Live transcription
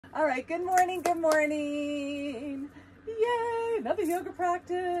All right, good morning, good morning. Yay, another yoga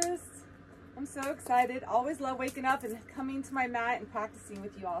practice. I'm so excited. Always love waking up and coming to my mat and practicing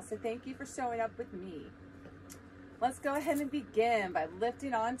with you all. So thank you for showing up with me. Let's go ahead and begin by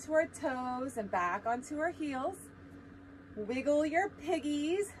lifting onto our toes and back onto our heels. Wiggle your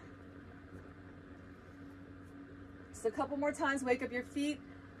piggies. Just a couple more times, wake up your feet.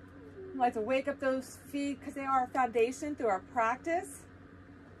 I like to wake up those feet because they are our foundation through our practice.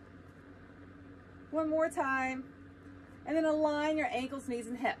 One more time. And then align your ankles, knees,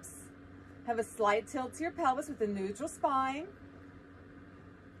 and hips. Have a slight tilt to your pelvis with a neutral spine.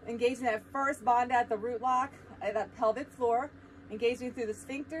 Engaging that first bond at the root lock, at that pelvic floor. Engaging through the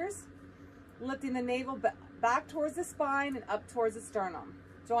sphincters. Lifting the navel back towards the spine and up towards the sternum.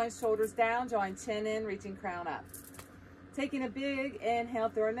 Drawing shoulders down, drawing chin in, reaching crown up. Taking a big inhale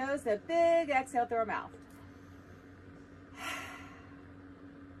through our nose, a big exhale through our mouth.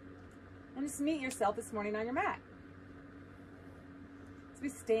 And just meet yourself this morning on your mat. As we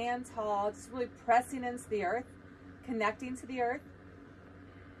stand tall, just really pressing into the earth, connecting to the earth.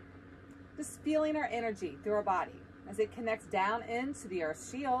 Just feeling our energy through our body as it connects down into the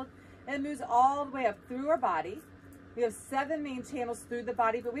earth's shield and it moves all the way up through our body. We have 7 main channels through the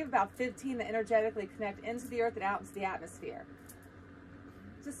body, but we have about 15 that energetically connect into the earth and out into the atmosphere.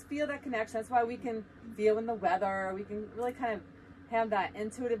 Just feel that connection. That's why we can feel in the weather. We can really kind of have that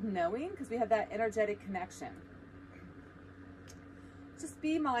intuitive knowing because we have that energetic connection. Just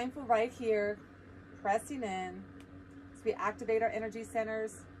be mindful right here, pressing in as we activate our energy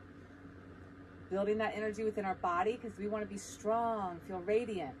centers, building that energy within our body because we want to be strong, feel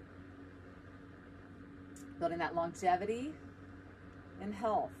radiant. Building that longevity and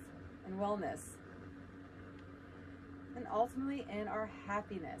health and wellness. And ultimately in our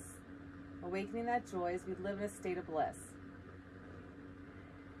happiness. Awakening that joy as we live in a state of bliss.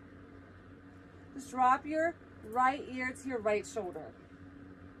 Just drop your right ear to your right shoulder.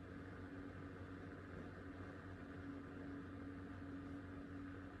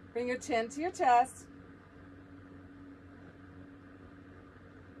 Bring your chin to your chest.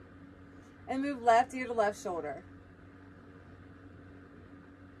 And move left ear to left shoulder.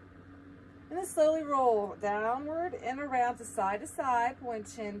 And then slowly roll downward and around to side, point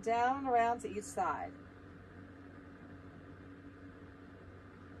chin down and around to each side.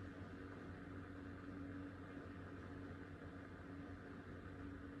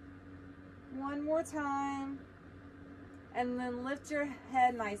 One more time. And then lift your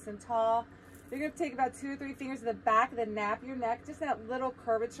head nice and tall. You're going to take about 2 or 3 fingers to the back of the nape of your neck, just that little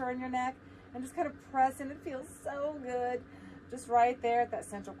curvature in your neck. And just kind of press in. It feels so good. Just right there at that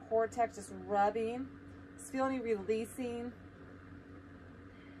central cortex, just rubbing. Just feeling releasing.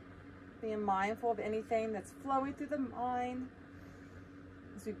 Being mindful of anything that's flowing through the mind.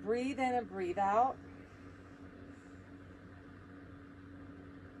 As we breathe in and breathe out.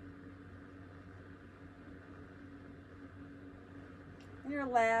 And your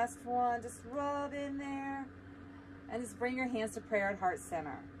last one, just rub in there. And just bring your hands to prayer at heart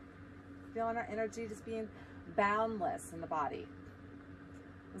center. Feeling our energy just being boundless in the body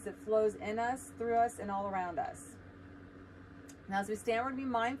as it flows in us, through us, and all around us. Now as we stand, we're going to be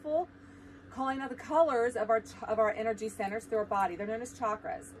mindful, calling out the colors of our energy centers through our body. They're known as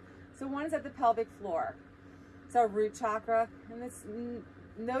chakras. So one is at the pelvic floor. It's our root chakra, and it's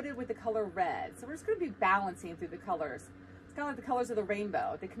noted with the color red. So we're just going to be balancing through the colors. It's kind of like the colors of the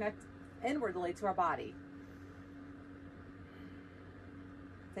rainbow. They connect inwardly to our body.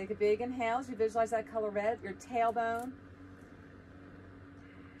 Take a big inhale as you visualize that color red, your tailbone.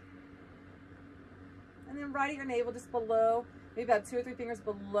 And then right at your navel, just below, maybe about 2 or 3 fingers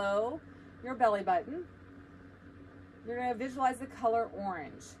below your belly button. You're going to visualize the color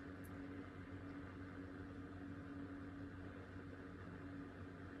orange.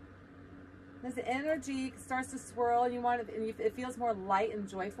 As the energy starts to swirl and it feels more light and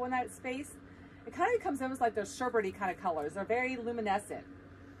joyful in that space, it kind of becomes almost like those sherbety kind of colors. They're very luminescent.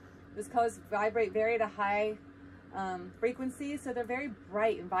 Those colors vibrate very at a high frequency, so they're very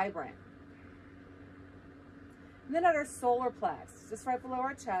bright and vibrant. And then at our solar plex, just right below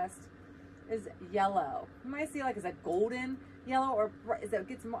our chest, is yellow. You might see like is a golden yellow, or as it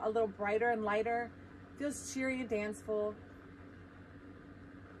gets a little brighter and lighter, feels cheery and danceful.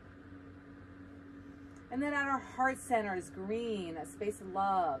 And then at our heart center is green, a space of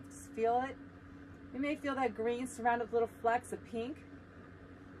love. Just feel it. You may feel that green surrounded with little flecks of pink.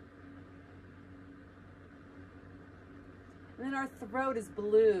 And then our throat is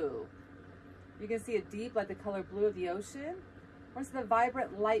blue. You can see it deep like the color blue of the ocean. Or it's the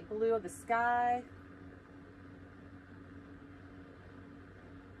vibrant light blue of the sky.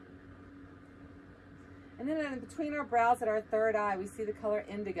 And then in between our brows at our third eye, we see the color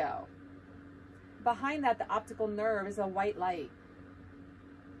indigo. Behind that, the optical nerve is a white light.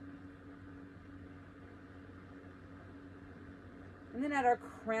 And then at our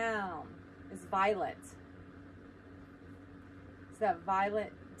crown is violet. So that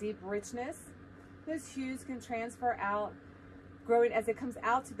violet deep richness, those hues can transfer out, growing as it comes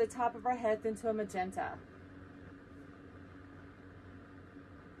out to the top of our head into a magenta.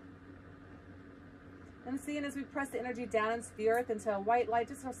 And seeing as we press the energy down into the earth, into a white light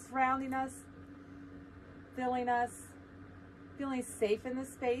just surrounding us, filling us, feeling safe in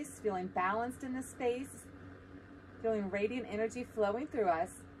this space, feeling balanced in this space, feeling radiant energy flowing through us.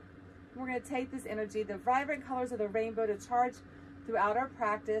 We're going to take this energy, the vibrant colors of the rainbow, to charge throughout our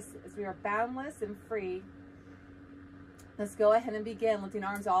practice as we are boundless and free. Let's go ahead and begin, lifting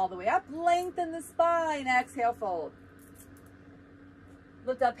arms all the way up. Lengthen the spine. Exhale, fold.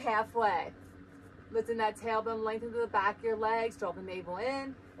 Lift up halfway. Lifting that tailbone, lengthen to the back of your legs. Draw the navel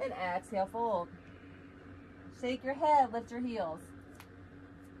in and exhale, fold. Shake your head, lift your heels.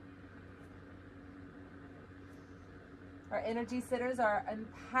 Our energy centers are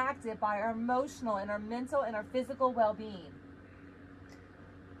impacted by our emotional and our mental and our physical well-being.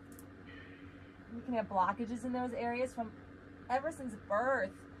 We can have blockages in those areas from ever since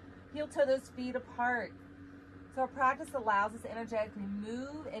birth. Heel toe those feet apart. So our practice allows us to energetically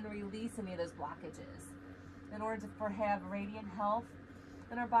move and release any of those blockages. In order to have radiant health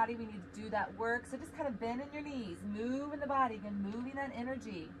in our body, we need to do that work. So just kind of bend in your knees, move in the body, again, moving that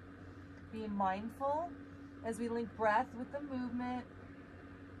energy. Being mindful as we link breath with the movement.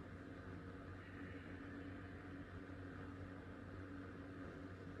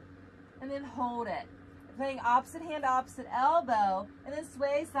 And then hold it. Playing opposite hand, opposite elbow, and then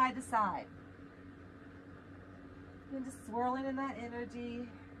sway side to side. And just swirling in that energy.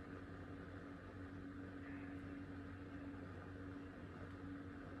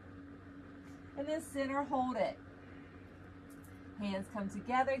 And then center, hold it. Hands come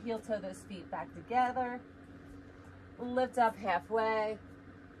together, heel toe those feet back together. Lift up halfway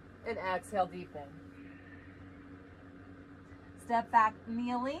and exhale, deepen. Step back,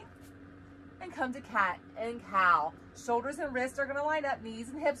 kneeling, and come to cat and cow. Shoulders and wrists are going to line up, knees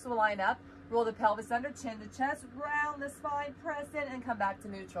and hips will line up. Roll the pelvis under, chin to chest, round the spine, press in, and come back to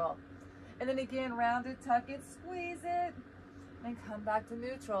neutral. And then again, round it, tuck it, squeeze it, and come back to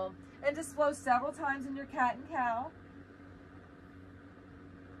neutral. And just flow several times in your cat and cow.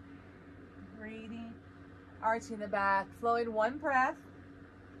 Breathing, arching the back, flowing one breath,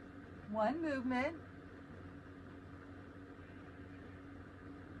 one movement.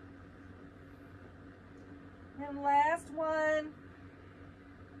 And last one.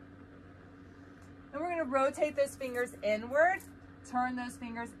 And we're going to rotate those fingers inward, turn those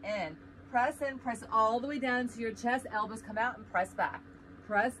fingers in. Press in, press all the way down to your chest, elbows come out and press back.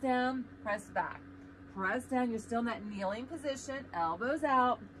 Press down, press back. Press down, you're still in that kneeling position, elbows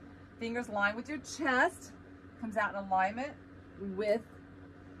out. Fingers line with your chest, comes out in alignment with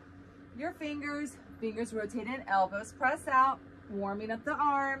your fingers. Fingers rotate in, elbows press out, warming up the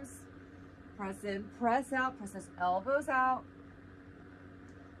arms. Press in, press out, press those elbows out.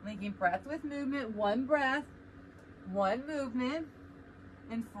 Linking breath with movement, one breath, one movement,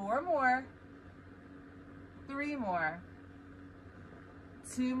 and 4 more, 3 more,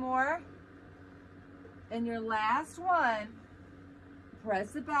 2 more, and your last one.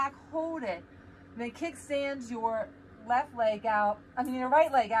 Press it back, hold it, and then kickstand your left leg out, your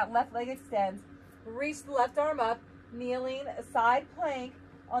right leg out, left leg extends. Reach the left arm up, kneeling, side plank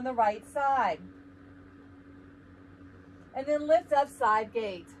on the right side. And then lift up, side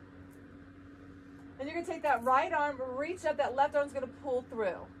gate. And you're going to take that right arm, reach up, that left arm's going to pull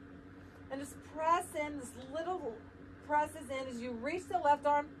through. And just press in, this little presses in as you reach the left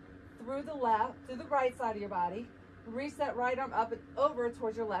arm through the right side of your body. Reach that right arm up and over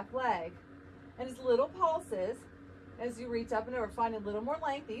towards your left leg. And just little pulses as you reach up and over, finding a little more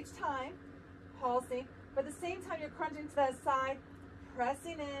length each time, pulsing. But at the same time, you're crunching to that side,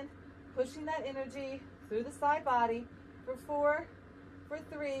 pressing in, pushing that energy through the side body for 4, for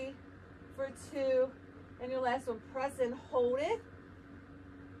 3, for 2, and your last one. Press in, hold it,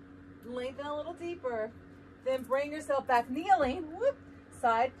 lengthen a little deeper, then bring yourself back kneeling, whoop,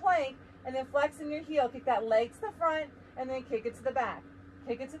 side plank, and then flexing your heel. Kick that leg to the front, and then kick it to the back.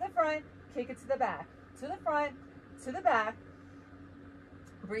 Kick it to the front, kick it to the back. To the front, to the back.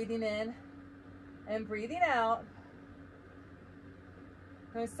 Breathing in and breathing out.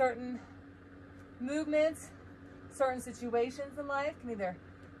 There's certain movements, certain situations in life can either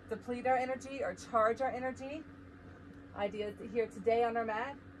deplete our energy or charge our energy. Idea here today on our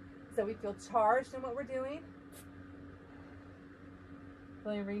mat, so we feel charged in what we're doing,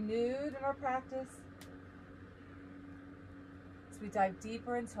 feeling renewed in our practice. As we dive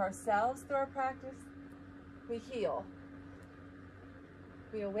deeper into ourselves through our practice, we heal,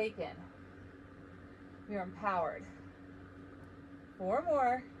 we awaken, we are empowered. 4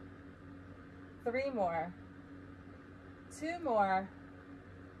 more, 3 more, 2 more,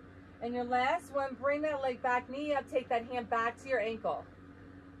 and your last one, bring that leg back, knee up, take that hand back to your ankle.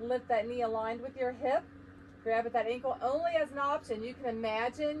 Lift that knee aligned with your hip. Grab at that ankle only as an option. You can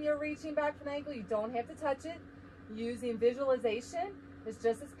imagine you're reaching back from the ankle. You don't have to touch it. Using visualization is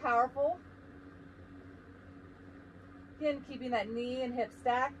just as powerful. Again, keeping that knee and hip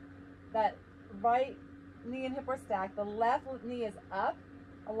stacked. That right knee and hip are stacked. The left knee is up,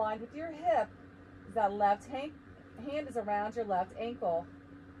 aligned with your hip. That left hand is around your left ankle.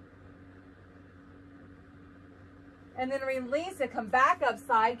 And then release it, come back up,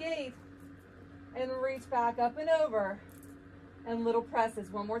 side gaze, and reach back up and over. And little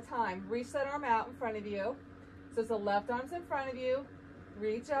presses, one more time. Reach that arm out in front of you. So the left arm's in front of you.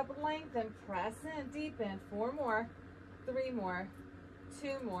 Reach up, lengthen, press in, deepen. 4 more, 3 more, 2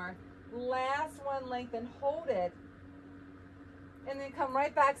 more. Last one, lengthen, hold it. And then come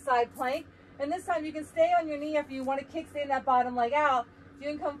right back, side plank. And this time you can stay on your knee if you want to kickstand that bottom leg out. You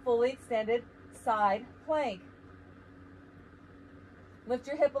can come fully extended, side plank. Lift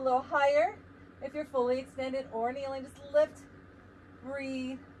your hip a little higher if you're fully extended or kneeling. Just lift,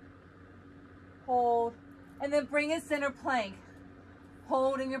 breathe, hold, and then bring it center plank.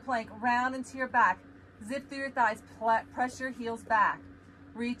 Hold in your plank, round into your back. Zip through your thighs, press your heels back.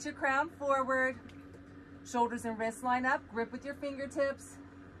 Reach your crown forward. Shoulders and wrists line up. Grip with your fingertips.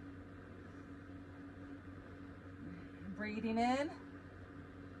 Breathing in,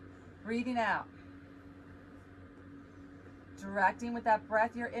 breathing out. Directing with that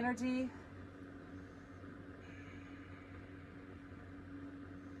breath your energy.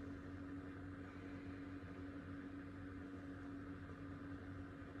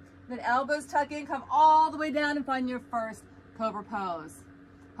 Then elbows tuck in, come all the way down and find your first cobra pose.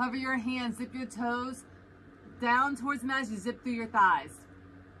 Hover your hands, zip your toes down towards the mat as you zip through your thighs.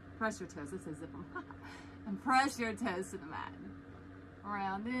 Press your toes, let's say zip them. And press your toes to the mat.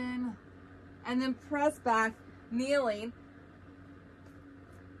 Round in, and then press back, kneeling.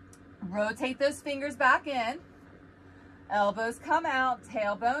 Rotate those fingers back in. Elbows come out,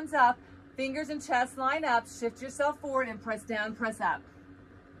 tailbones up, fingers and chest line up. Shift yourself forward and press down, press up.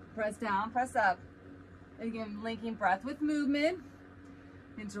 Press down, press up. Again, linking breath with movement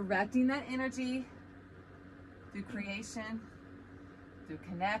and directing that energy through creation, through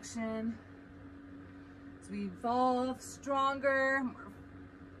connection. As we evolve stronger,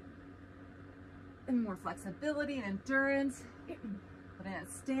 more flexibility and endurance. Put in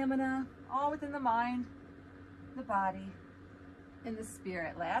stamina, all within the mind, the body, and the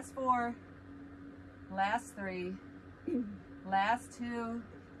spirit. Last 4, last 3, last 2,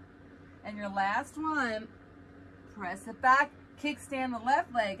 and your last one. Press it back, kickstand the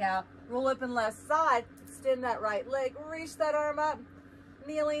left leg out, roll up and left side, extend that right leg, reach that arm up,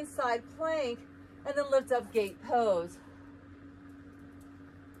 kneeling side plank, and then lift up gate pose.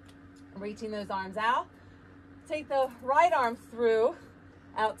 Reaching those arms out. Take the right arm through,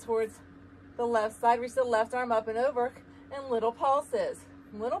 out towards the left side. Reach the left arm up and over, and little pulses.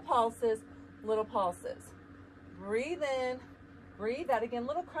 Little pulses, little pulses. Breathe in, breathe out. Again,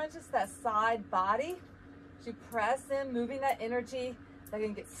 little crunches to that side body. As you press in, moving that energy that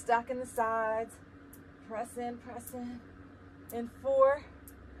can get stuck in the sides. Press in, press in. And 4,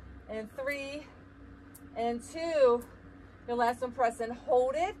 and 3, and 2. Your last one, press in,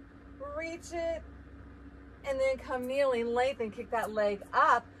 hold it, reach it, and then come kneeling, lengthen, kick that leg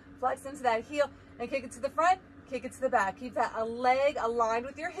up, flex into that heel, and kick it to the front, kick it to the back. Keep that leg aligned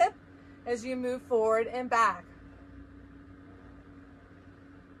with your hip as you move forward and back.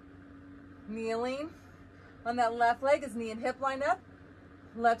 Kneeling on that left leg is knee and hip lined up,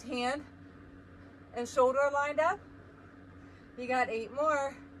 left hand and shoulder lined up. You got 8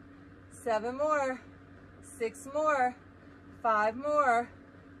 more, 7 more, 6 more, 5 more,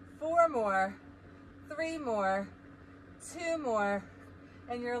 4 more, 3 more, 2 more,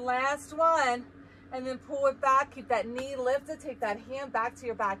 and your last one. And then pull it back, keep that knee lifted, take that hand back to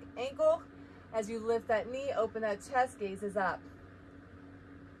your back ankle. As you lift that knee, open that chest, gazes up.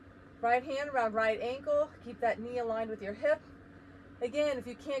 Right hand around right ankle, keep that knee aligned with your hip. Again, if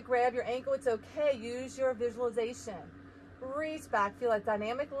you can't grab your ankle, it's okay, use your visualization. Reach back, feel that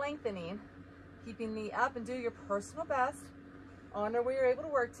dynamic lengthening, keeping knee up, and do your personal best. Honor where you're able to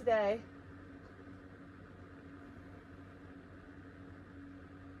work today.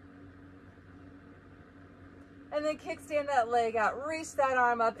 And then kickstand that leg out. Reach that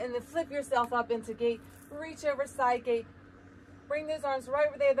arm up and then flip yourself up into gate. Reach over side gate. Bring those arms right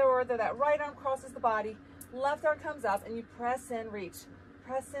where they were. That right arm crosses the body. Left arm comes up and you press in, reach.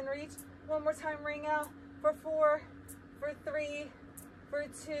 Press in, reach. One more time, ring out for 4, for 3, for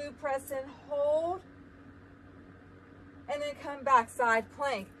 2. Press in, hold. And then come back, side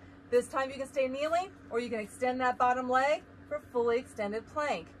plank. This time you can stay kneeling or you can extend that bottom leg for fully extended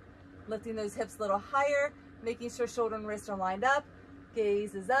plank. Lifting those hips a little higher, making sure shoulder and wrist are lined up.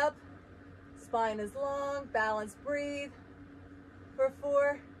 Gaze is up, spine is long, balance, breathe. For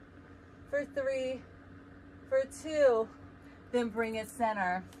 4, for 3, for 2, then bring it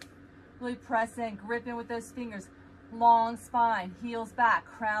center. Really press in, grip in with those fingers. Long spine, heels back,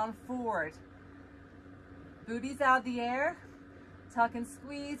 crown forward. Booty's out of the air. Tuck and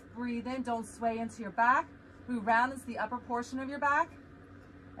squeeze, breathe in, don't sway into your back. We round into the upper portion of your back.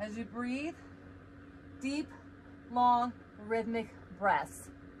 As you breathe, deep, long, rhythmic breaths.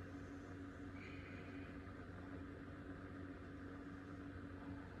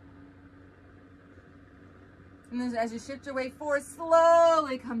 And then as you shift your weight forward,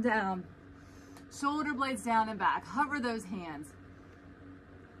 slowly come down. Shoulder blades down and back. Hover those hands.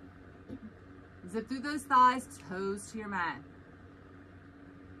 Zip through those thighs, toes to your mat.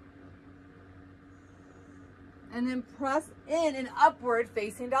 And then press in an upward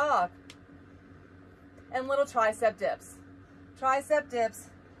facing dog. And little tricep dips. Tricep dips.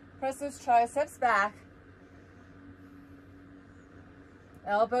 Press those triceps back.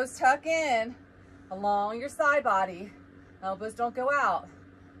 Elbows tuck in along your side body. Elbows don't go out.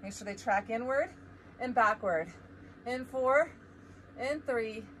 Make sure they track inward and backward. In 4, in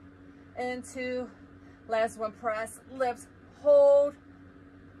 3, in 2. Last one, press, lift, hold.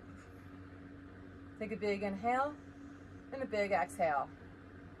 Take a big inhale and a big exhale.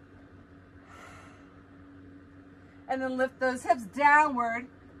 And then lift those hips downward,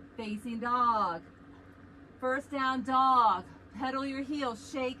 facing dog. First down dog. Pedal your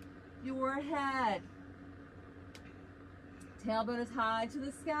heels, shake your head. Tailbone is high to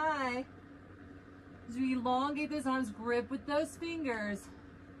the sky. As you elongate those arms, grip with those fingers.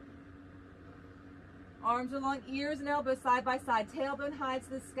 Arms are long, ears and elbows side by side. Tailbone high to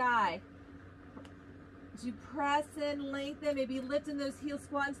the sky. As you press in, lengthen, maybe lifting those heels,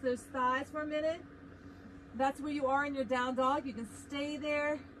 squat into those thighs for a minute. That's where you are in your down dog. You can stay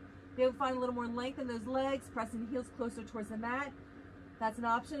there. Be able to find a little more length in those legs, pressing the heels closer towards the mat. That's an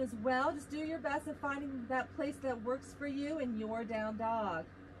option as well. Just do your best at finding that place that works for you in your down dog.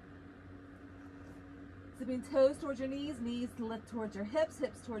 Zipping toes towards your knees to lift towards your hips,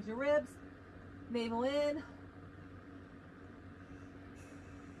 hips towards your ribs. Navel in.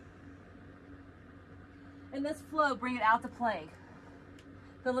 And this flow, bring it out to plank.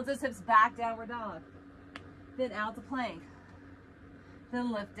 Then lift those hips back, downward dog. Then out to plank.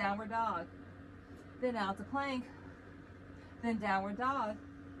 Then lift, downward dog. Then out to plank. Then downward dog.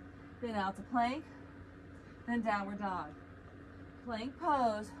 Then out to plank. Then downward dog. Plank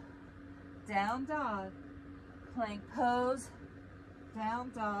pose. Down dog. Plank pose.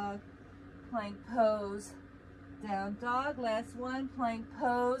 Down dog. Plank pose. Down dog. Last one. Plank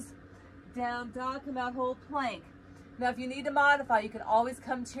pose. Down dog. Come out, hold plank. Now if you need to modify, you can always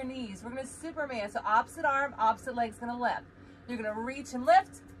come to your knees. We're going to Superman. So opposite arm, opposite leg's going to lift. You're going to reach and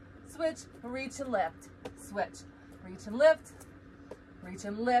lift. Switch. Reach and lift. Switch. Reach and lift, reach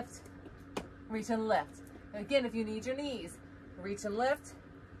and lift, reach and lift. Again, if you need your knees, reach and lift,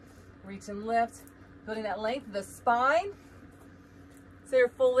 building that length of the spine. So you're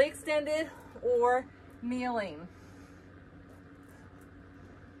fully extended or kneeling.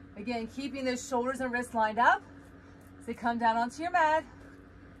 Again, keeping those shoulders and wrists lined up. So come down onto your mat.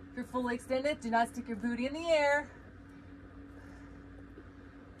 If you're fully extended, do not stick your booty in the air.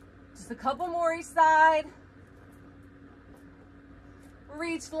 Just a couple more each side.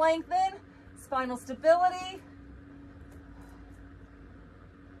 Reach, lengthen, spinal stability.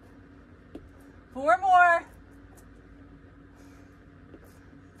 4 more.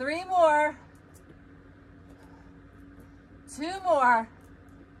 3 more. 2 more.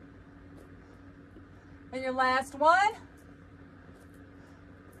 And your last one.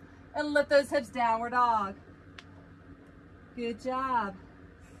 And lift those hips, downward dog. Good job.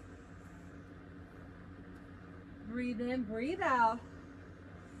 Breathe in, breathe out.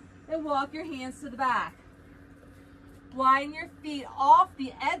 And walk your hands to the back. Widen your feet off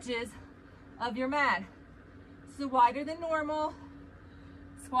the edges of your mat. So wider than normal.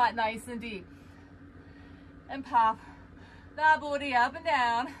 Squat nice and deep. And pop that booty up and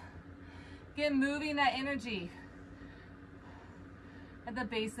down. Again, moving that energy at the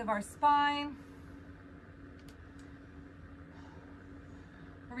base of our spine.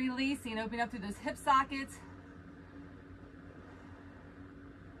 Releasing, opening up through those hip sockets.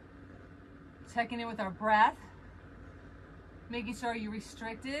 Checking in with our breath. Making sure you're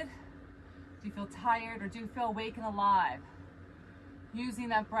restricted. Do you feel tired or do you feel awake and alive? Using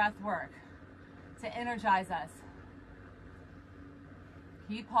that breath work to energize us.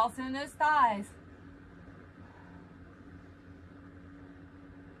 Keep pulsing in those thighs.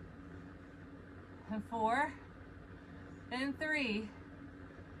 And 4, and 3,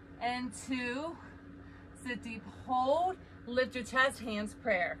 and 2. Sit deep, hold, lift your chest, hands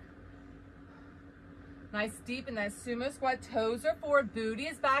prayer. Nice deep in that sumo squat, toes are forward, booty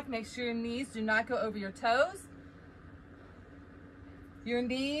is back. Make sure your knees do not go over your toes. Your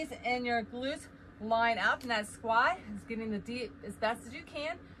knees and your glutes line up in that squat. It's getting the deep as best as you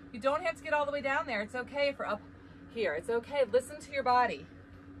can. You don't have to get all the way down there. It's okay if we're up here. It's okay. Listen to your body.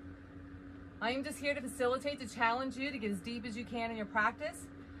 I am just here to facilitate, to challenge you to get as deep as you can in your practice,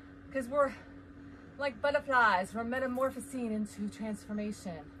 because we're like butterflies. We're metamorphosing into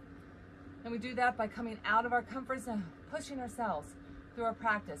transformation. And we do that by coming out of our comfort zone, pushing ourselves through our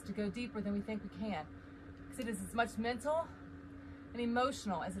practice to go deeper than we think we can. Because it is as much mental and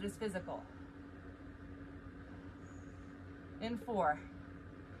emotional as it is physical. In 4,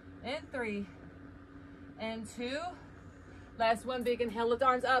 and 3, and 2. Last one, big inhale, lift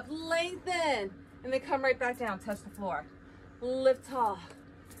arms up, lengthen, and then come right back down, touch the floor. Lift tall.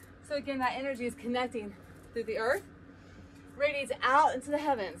 So again, that energy is connecting through the earth, radiates out into the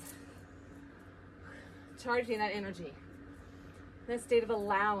heavens, charging that energy. That state of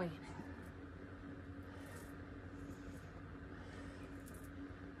allowing.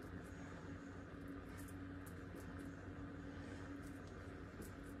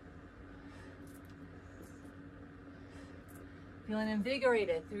 Feeling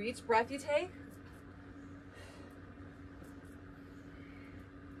invigorated through each breath you take.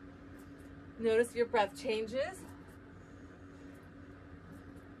 Notice your breath changes.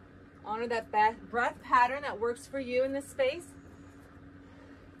 Honor that breath pattern that works for you in this space.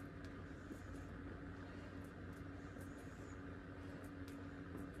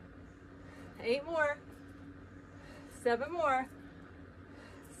 Eight more. 7 more.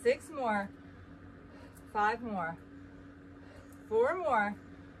 6 more. 5 more. 4 more,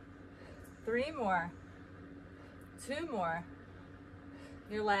 3 more, 2 more.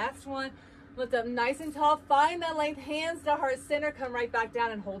 Your last one, lift up nice and tall, find that length, hands to heart center, come right back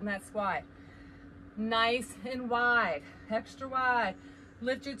down and hold in that squat. Nice and wide, extra wide.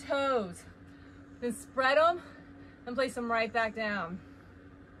 Lift your toes, then spread them and place them right back down.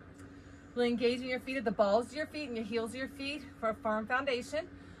 Really engaging your feet at the balls of your feet and your heels of your feet for a firm foundation.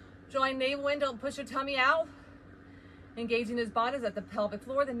 Join navel in, don't push your tummy out. Engaging those bodies at the pelvic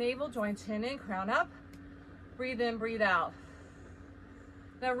floor, the navel, join chin in, crown up. Breathe in, breathe out.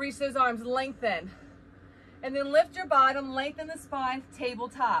 Now reach those arms, lengthen. And then lift your bottom, lengthen the spine,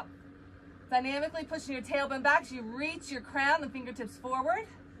 tabletop. Dynamically pushing your tailbone back as you reach your crown, the fingertips forward.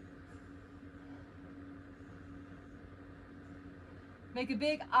 Make a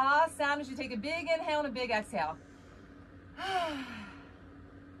big ah sound as you take a big inhale and a big exhale.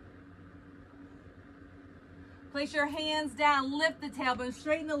 Place your hands down, lift the tailbone,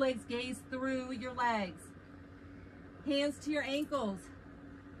 straighten the legs, gaze through your legs. Hands to your ankles.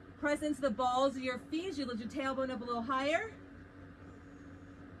 Press into the balls of your feet as you lift your tailbone up a little higher.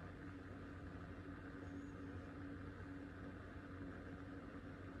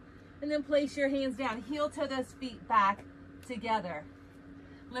 And then place your hands down, heel to those feet back together.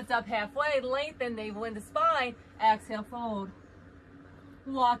 Lift up halfway, lengthen, navel into spine, exhale, fold.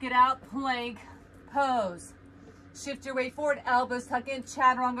 Walk it out, plank pose. Shift your weight forward, elbows tuck in,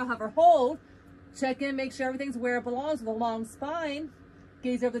 chaturanga hover, hold. Check in, make sure everything's where it belongs with a long spine.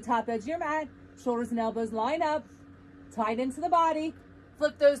 Gaze over the top edge of your mat, shoulders and elbows line up, tight into the body.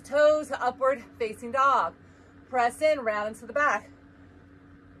 Flip those toes to upward facing dog. Press in, round into the back.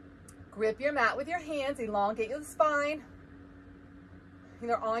 Grip your mat with your hands, elongate your spine.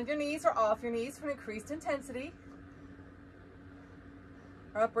 Either on your knees or off your knees for increased intensity.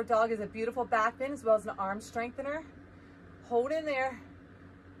 Our upward dog is a beautiful back bend as well as an arm strengthener. Hold in there.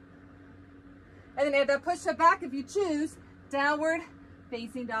 And then add that push up back if you choose. Downward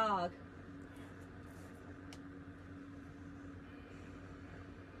facing dog.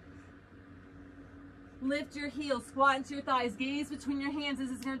 Lift your heels, squat into your thighs, gaze between your hands. This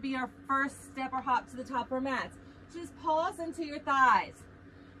is going to be our first step or hop to the top of our mats. Just pause into your thighs.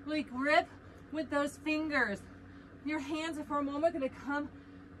 Really grip with those fingers. Your hands are for a moment going to come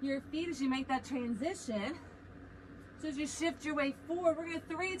your feet as you make that transition. So as you shift your way forward, we're going to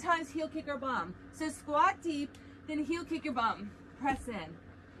 3 times heel kick our bum. So squat deep, then heel kick your bum. Press in.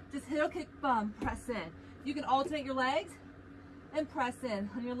 Just heel kick bum, press in. You can alternate your legs and press in.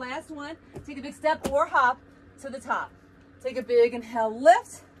 On your last one, take a big step or hop to the top. Take a big inhale,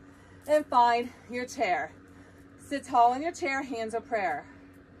 lift, and find your chair. Sit tall in your chair, hands are prayer.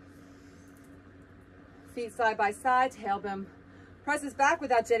 Feet side by side, tailbone presses back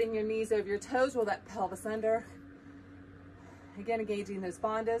without jetting your knees over your toes. Roll that pelvis under. Again, engaging those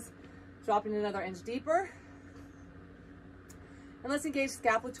bandhas, dropping another inch deeper. And let's engage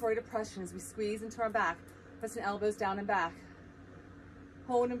scapulatory depression as we squeeze into our back. Pressing elbows down and back.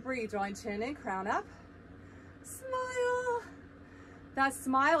 Hold and breathe, drawing chin in, crown up. Smile. That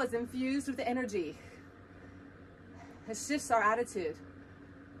smile is infused with energy. It shifts our attitude,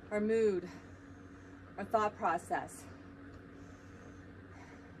 our mood, our thought process.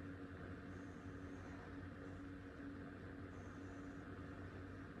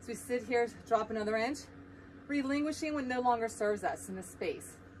 As we sit here, drop another inch, relinquishing what no longer serves us in this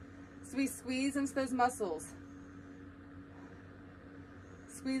space. So we squeeze into those muscles.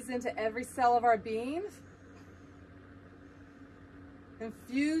 Squeeze into every cell of our being,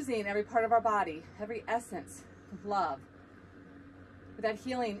 infusing every part of our body, every essence of love, with that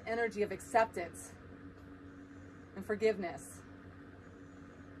healing energy of acceptance and forgiveness.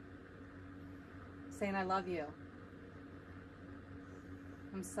 Saying, I love you.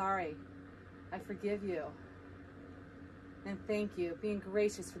 I'm sorry. I forgive you. And thank you. Being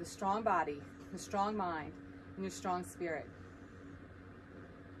gracious for the strong body, the strong mind, and your strong spirit.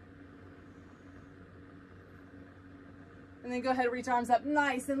 And then go ahead and reach arms up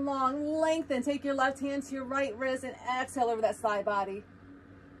nice and long. Lengthen. Take your left hand to your right wrist and exhale over that side body.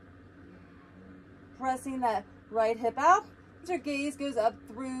 Pressing that right hip out. Your gaze goes up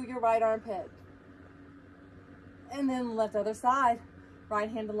through your right armpit. And then left other side.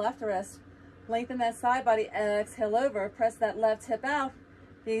 Right hand to left wrist. Lengthen that side body. Exhale over. Press that left hip out.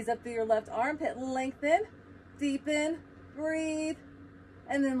 Gaze up through your left armpit. Lengthen. Deepen. Breathe.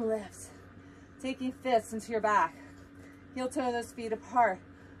 And then lift. Taking fists into your back. Heel toe those feet apart.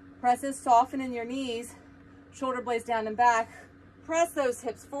 Press and soften in your knees. Shoulder blades down and back. Press those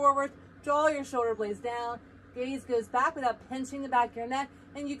hips forward. Draw your shoulder blades down. Gaze goes back without pinching the back of your neck.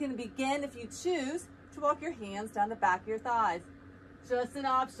 And you can begin, if you choose, to walk your hands down the back of your thighs. Just an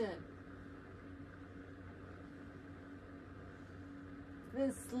option.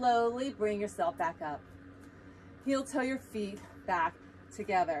 Then slowly bring yourself back up. Heel toe your feet back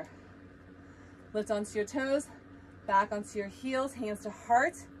together. Lift onto your toes. Back onto your heels, hands to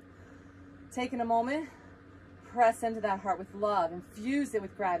heart. Taking a moment, press into that heart with love. Infuse it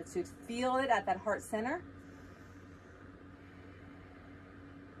with gratitude. Feel it at that heart center.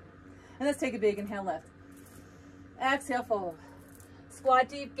 And let's take a big inhale, lift. Exhale, fold. Squat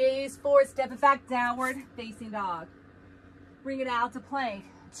deep, gaze forward, step it back, downward facing dog. Bring it out to plank.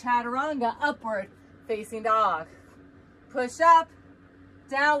 Chaturanga, upward facing dog. Push up,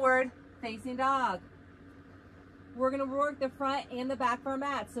 downward facing dog. We're going to work the front and the back of our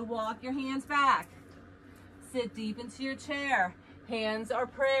mat. So walk your hands back. Sit deep into your chair. Hands are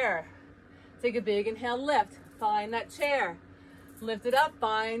prayer. Take a big inhale, lift. Find that chair. Lift it up,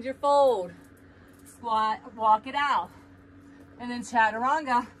 find your fold. Squat, walk it out. And then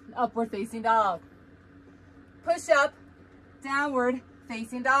chaturanga, upward facing dog. Push up, downward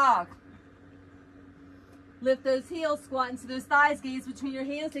facing dog. Lift those heels, squat into those thighs, gaze between your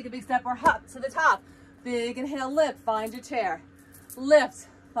hands. Take a big step or hop to the top. Big inhale, lift, find your chair. Lift,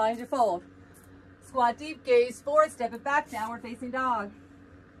 find your fold. Squat deep, gaze forward, step it back, downward facing dog.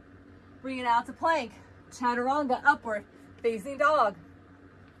 Bring it out to plank. Chaturanga, upward facing dog.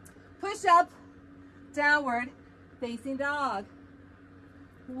 Push up, downward facing dog.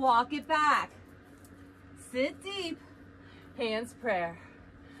 Walk it back. Sit deep, hands prayer.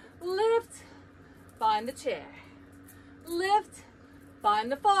 Lift, find the chair. Lift,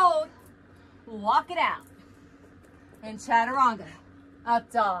 find the fold. Walk it out. And chaturanga,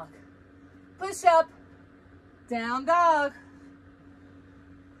 up dog. Push up, down dog.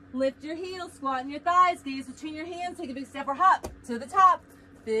 Lift your heels, squat in your thighs, gaze between your hands, take a big step or hop to the top.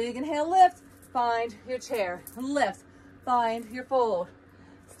 Big inhale, lift, find your chair. Lift, find your fold.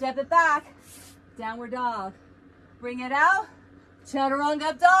 Step it back, downward dog. Bring it out, chaturanga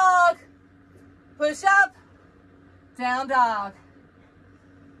up dog. Push up, down dog.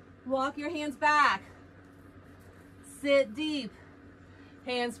 Walk your hands back. Sit deep,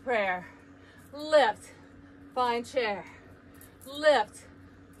 hands prayer. Lift, find chair. Lift,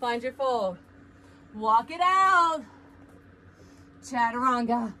 find your fold. Walk it out.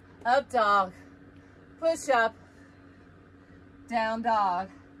 Chaturanga, up dog. Push up, down dog.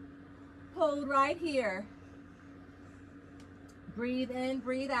 Hold right here. Breathe in,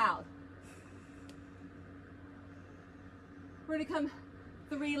 breathe out. We're gonna come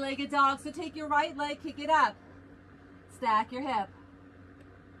three-legged dog. So take your right leg, kick it up. Stack your hip.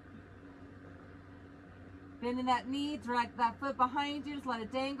 Bending that knee, direct that foot behind you, just let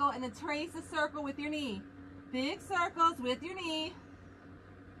it dangle, and then trace a circle with your knee. Big circles with your knee.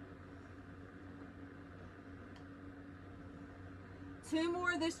 Two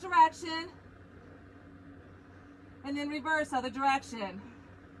more this direction. And then reverse other direction.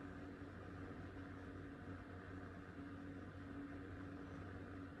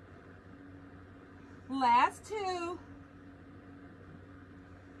 Last two.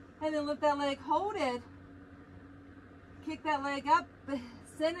 And then lift that leg, hold it. Kick that leg up,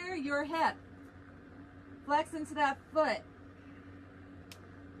 center your hip. Flex into that foot.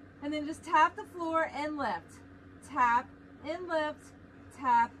 And then just tap the floor and lift. Tap and lift,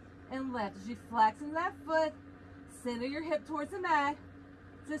 tap and lift. As you flex into that foot, center your hip towards the mat.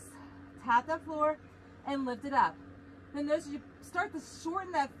 Just tap that floor and lift it up. Then notice you start to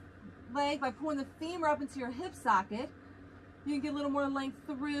shorten that leg by pulling the femur up into your hip socket. You can get a little more length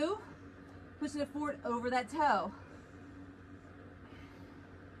through, pushing it forward over that toe.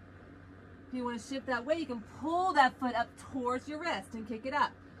 If you want to shift that way, you can pull that foot up towards your wrist and kick it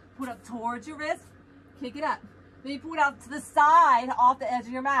up. Pull it up towards your wrist, kick it up. Then you pull it out to the side off the edge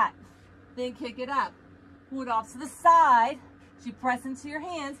of your mat. Then kick it up. Pull it off to the side. As you press into your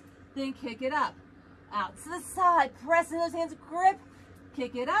hands, then kick it up. Out to the side, press in those hands, grip,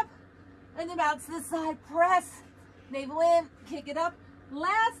 kick it up. And then out to the side, press, navel in, kick it up.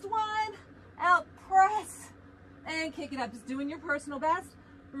 Last one, out, press, and kick it up. Just doing your personal best.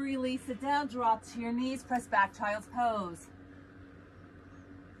 Release it down, drop to your knees, press back, child's pose.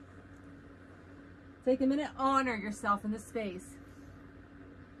 Take a minute, honor yourself in this space.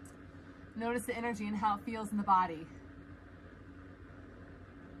 Notice the energy and how it feels in the body.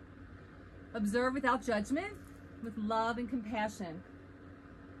 Observe without judgment, with love and compassion.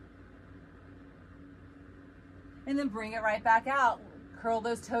 And then bring it right back out. Curl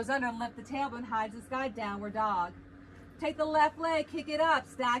those toes under, lift the tailbone, hide the sky, downward dog. Take the left leg, kick it up,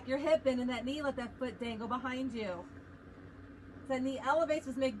 stack your hip in, and that knee, let that foot dangle behind you. As that knee elevates,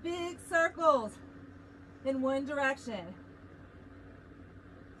 just make big circles in one direction.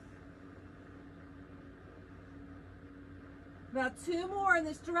 About two more in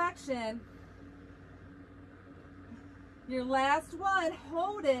this direction. Your last one,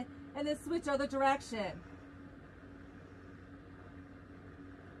 hold it, and then switch other direction.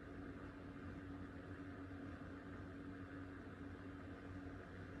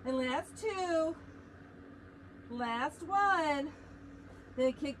 And last two, last one.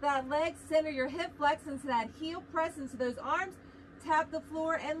 Then kick that leg, center your hip, flex into that heel, press into those arms, tap the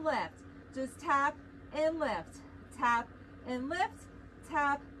floor and lift. Just tap and lift, tap and lift,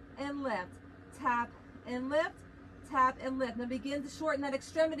 tap and lift, tap and lift, tap and lift. Now begin to shorten that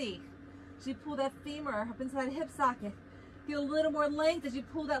extremity. As you pull that femur up into that hip socket, get a little more length as you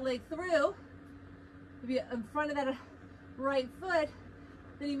pull that leg through. Maybe in front of that right foot.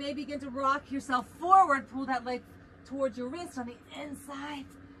 Then you may begin to rock yourself forward, pull that leg towards your wrist on the inside,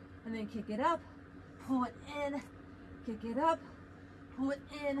 and then kick it up, pull it in, kick it up, pull it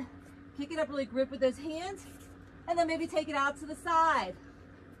in, kick it up, really grip with those hands, and then maybe take it out to the side.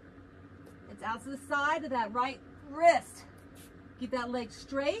 It's out to the side of that right wrist. Keep that leg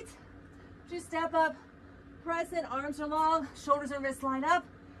straight. Just step up, press in, arms are long, shoulders and wrists line up,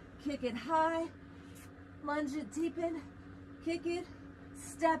 kick it high, lunge it, deepen, kick it,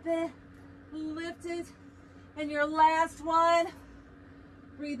 step it, lift it, and your last one,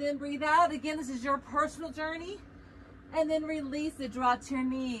 breathe in, breathe out. Again, this is your personal journey, and then release it, draw to your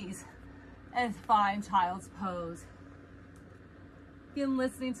knees, and find child's pose. Again,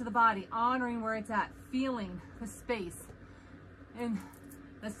 listening to the body, honoring where it's at, feeling the space, and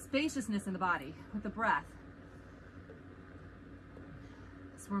the spaciousness in the body with the breath.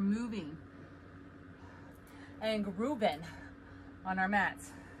 So we're moving and grooving on our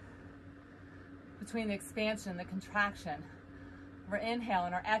mats between the expansion and the contraction of our inhale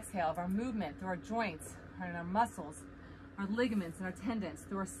and our exhale, of our movement through our joints and our muscles, our ligaments and our tendons,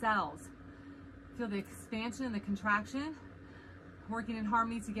 through our cells. Feel the expansion and the contraction working in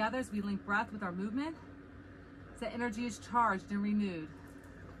harmony together as we link breath with our movement, so that energy is charged and renewed.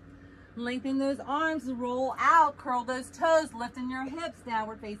 Lengthen those arms, roll out, curl those toes, lifting your hips,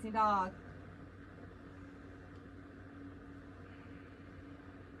 downward facing dog.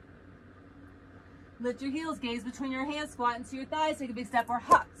 Lift your heels, gaze between your hands, squat into your thighs, take a big step or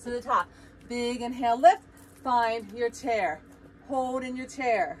hop to the top. Big inhale, lift, find your chair. Hold in your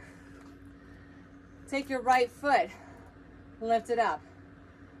chair. Take your right foot, Lift it up.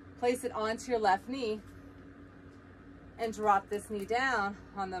 Place it onto your left knee and drop this knee down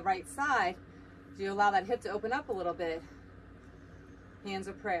on the right side. Do you allow that hip to open up a little bit? Hands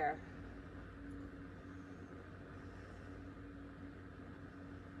of prayer.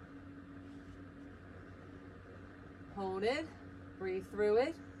 Hold it, breathe through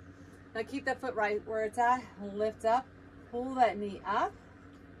it. Now keep that foot right where it's at. Lift up, pull that knee up,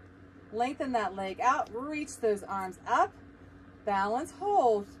 lengthen that leg out, reach those arms up, balance,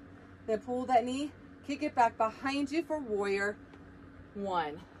 hold. Then pull that knee, kick it back behind you for warrior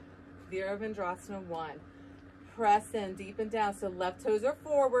one. Virabhadrasana 1. Press in, deepen down. So left toes are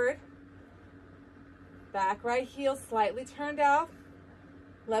forward. Back right heel slightly turned out.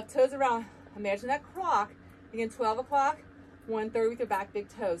 Left toes around. Imagine that clock. Again, 12 o'clock, 1:30 with your back big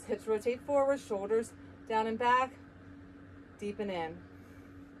toes. Hips rotate forward, shoulders down and back. Deepen in.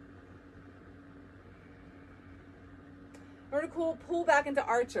 Vertical, pull back into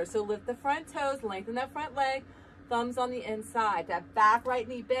archer. So lift the front toes, lengthen that front leg, thumbs on the inside. That back right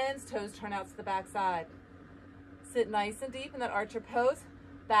knee bends, toes turn out to the back side. Sit nice and deep in that archer pose.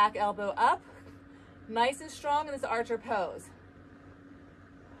 Back elbow up. Nice and strong in this archer pose.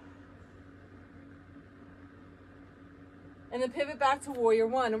 And then pivot back to warrior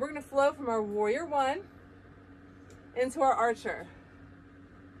one. And we're going to flow from our warrior one into our archer.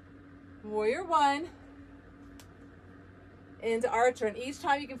 Warrior one into archer. And each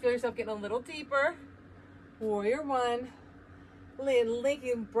time you can feel yourself getting a little deeper. Warrior one.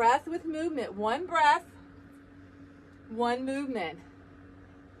 Linking breath with movement. One breath, one movement.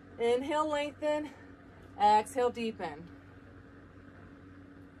 Inhale, lengthen. Exhale, deepen.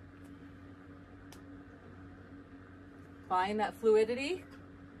 Find that fluidity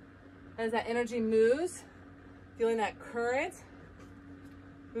as that energy moves, feeling that current,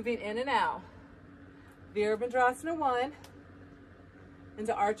 moving in and out. Virabhadrasana 1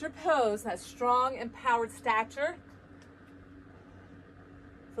 into archer pose, that strong, empowered stature,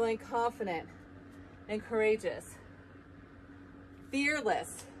 feeling confident and courageous,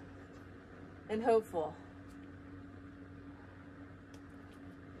 fearless and hopeful.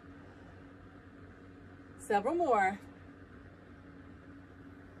 Several more.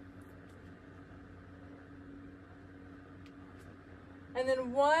 And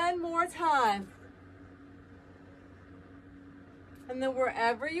then one more time. And then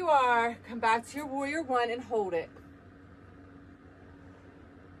wherever you are, come back to your warrior one and hold it.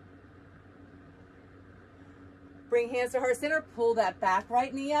 Bring hands to heart center. Pull that back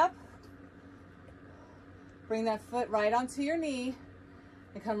right knee up. Bring that foot right onto your knee.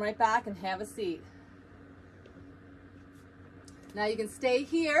 And come right back and have a seat. Now you can stay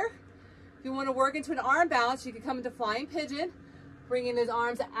here. If you want to work into an arm balance, you can come into flying pigeon. Bringing those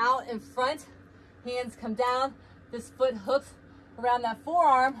arms out in front, hands come down, this foot hooks around that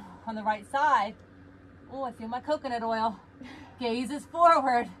forearm on the right side. Oh, I feel my coconut oil. Gazes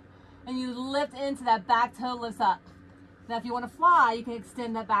forward, and you lift into that back toe lifts up. Now if you want to fly, you can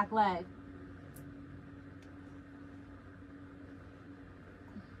extend that back leg.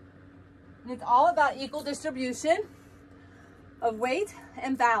 And it's all about equal distribution of weight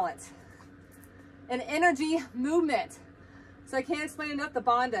and balance and energy movement. So I can't explain enough the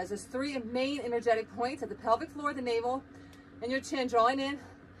bandhas. There's three main energetic points at the pelvic floor, the navel, and your chin, drawing in,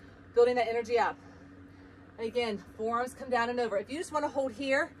 building that energy up. And again, forearms come down and over. If you just want to hold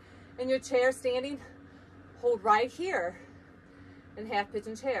here in your chair standing, hold right here in half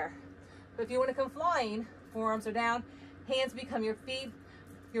pigeon chair. But if you want to come flying, forearms are down, hands become your feet,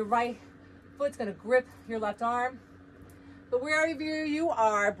 your right foot's going to grip your left arm. But wherever you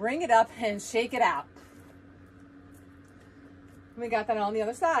are, bring it up and shake it out. We got that on the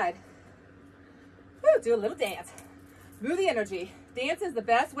other side. Woo, do a little dance. Move the energy. Dance is the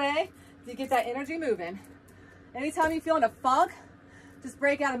best way to get that energy moving. Anytime you feel in a funk, just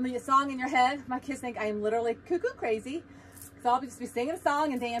break out a song in your head. My kids think I am literally cuckoo crazy. So I'll just be singing a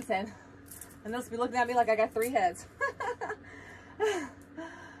song and dancing. And they'll just be looking at me like I got 3 heads.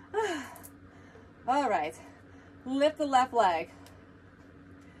 All right. Lift the left leg.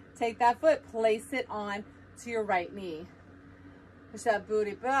 Take that foot, place it on to your right knee. Push that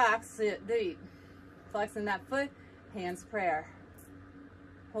booty back, sit deep. Flexing that foot, hands prayer.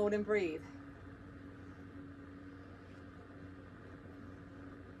 Hold and breathe.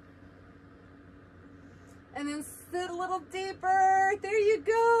 And then sit a little deeper. There you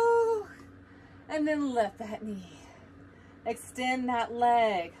go. And then lift that knee. Extend that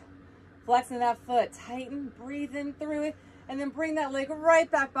leg. Flexing that foot. Tighten, breathe in through it. And then bring that leg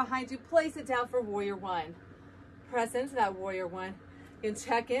right back behind you. Place it down for warrior one. Press into that warrior one. You can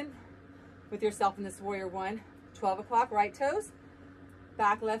check in with yourself in this warrior one. 12 o'clock, right toes.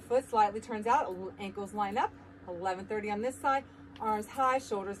 Back left foot slightly turns out, ankles line up. 11:30 on this side, arms high,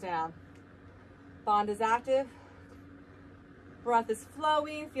 shoulders down. Bond is active. Breath is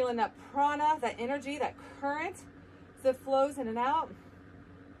flowing, feeling that prana, that energy, that current as it flows in and out.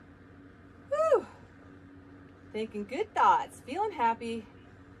 Woo! Thinking good thoughts, feeling happy.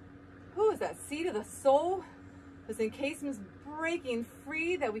 Who is that seed of the soul? Those encasements breaking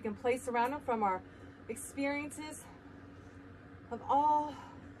free that we can place around them from our experiences of all,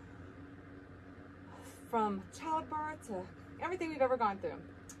 from childbirth to everything we've ever gone through.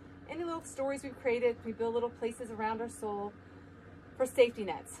 Any little stories we've created, we build little places around our soul for safety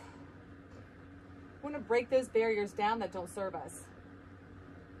nets. We want to break those barriers down that don't serve us.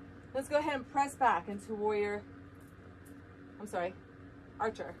 Let's go ahead and press back into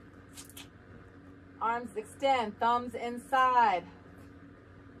archer. Arms extend, thumbs inside.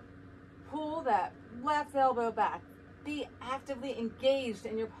 Pull that left elbow back. Be actively engaged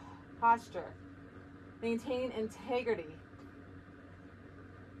in your posture. Maintain integrity.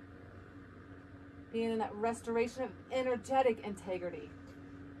 Being in that restoration of energetic integrity.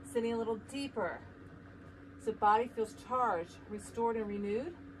 Sitting a little deeper so body feels charged, restored, and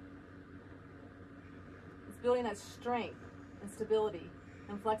renewed. It's building that strength and stability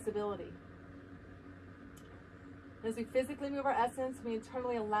and flexibility. As we physically move our essence, we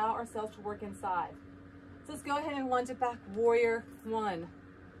internally allow ourselves to work inside. So let's go ahead and lunge it back, warrior one.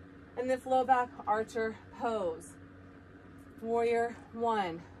 And then flow back, archer pose. Warrior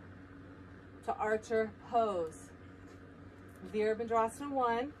one to archer pose. Virabhadrasana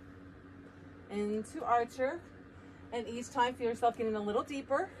one into archer. And each time feel yourself getting a little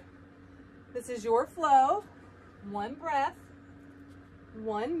deeper. This is your flow. One breath,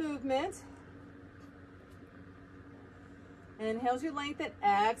 one movement. Inhales you lengthen,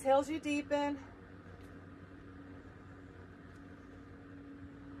 exhales you deepen.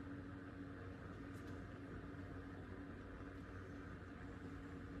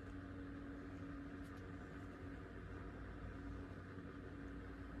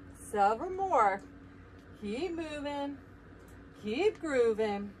 Several more. Keep moving, keep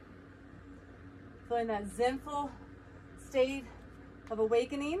grooving. Feeling that zenful state of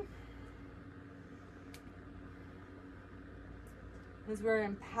awakening. As we're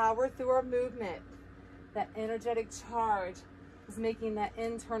empowered through our movement, that energetic charge is making that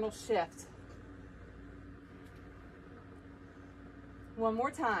internal shift. One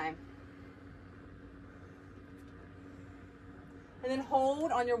more time. And then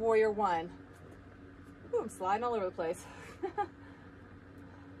hold on your warrior one. Ooh, I'm sliding all over the place.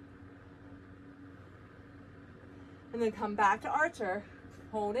 And then come back to archer.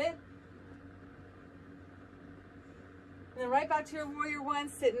 Hold it. And then right back to your warrior one.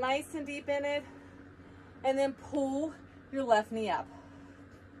 Sit nice and deep in it. And then pull your left knee up.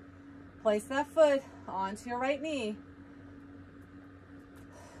 Place that foot onto your right knee.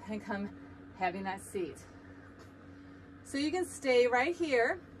 And come heavy in that seat. So you can stay right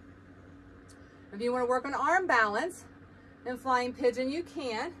here. If you want to work on arm balance and flying pigeon, you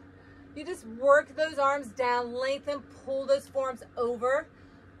can. You just work those arms down, lengthen, pull those forearms over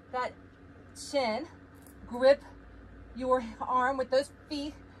that chin. Grip your arm with those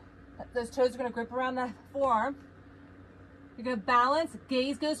feet. Those toes are going to grip around that forearm. You're going to balance.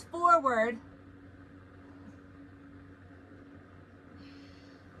 Gaze goes forward.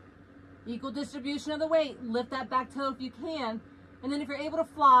 Equal distribution of the weight. Lift that back toe if you can. And then if you're able to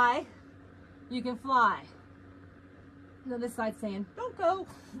fly, you can fly. And then this side's saying, don't go.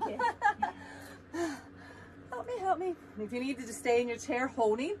 Yeah. Help me, help me. If you need to just stay in your chair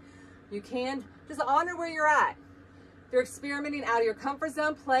holding, you can. Just honor where you're at. If you're experimenting out of your comfort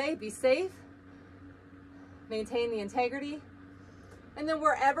zone, play, be safe. Maintain the integrity. And then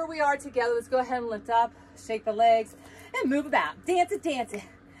wherever we are together, let's go ahead and lift up, shake the legs, and move about. Dance it, dance it.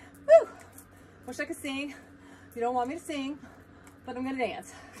 Woo! Wish I could sing. You don't want me to sing, but I'm gonna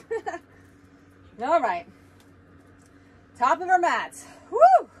dance. All right. Top of our mats.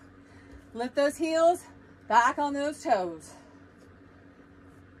 Woo! Lift those heels back on those toes.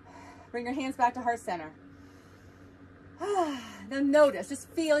 Bring your hands back to heart center. Now notice, just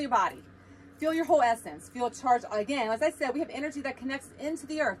feel your body. Feel your whole essence. Feel charged. Again, as I said, we have energy that connects into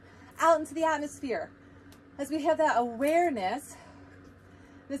the earth, out into the atmosphere. As we have that awareness,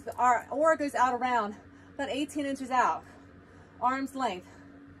 our aura goes out around about 18 inches out, arm's length.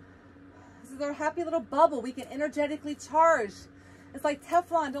 This is our happy little bubble. We can energetically charge. It's like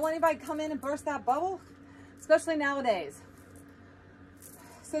Teflon. Don't let anybody come in and burst that bubble, especially nowadays.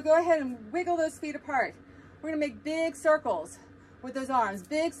 So go ahead and wiggle those feet apart. We're going to make big circles with those arms.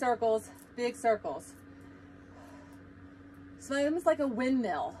 Big circles, big circles. So it's almost like a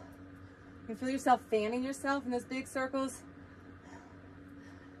windmill. You can feel yourself fanning yourself in those big circles.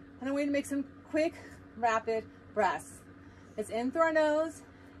 And a way to make some quick, rapid breaths. It's in through our nose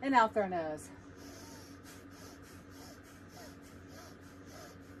and out through our nose.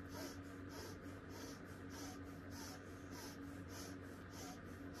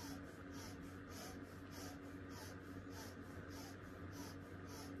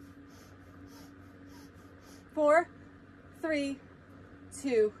 Four, three,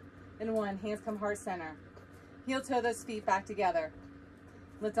 two, and one. Hands come heart center. Heel toe those feet back together.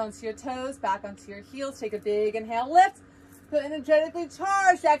 Lift onto your toes, back onto your heels. Take a big inhale, lift. Feel energetically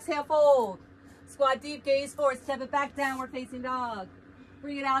charged. Exhale, fold. Squat deep, gaze forward. Step it back, downward facing dog.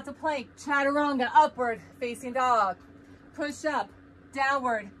 Bring it out to plank. Chaturanga, upward facing dog. Push up,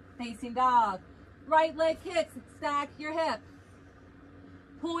 downward facing dog. Right leg kicks, stack your hip.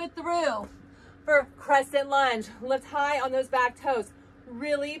 Pull it through for crescent lunge. Lift high on those back toes.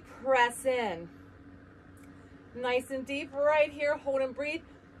 Really press in. Nice and deep right here. Hold and breathe.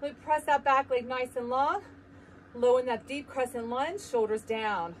 Press that back leg nice and long. Low in that deep crescent lunge. Shoulders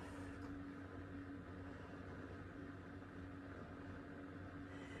down.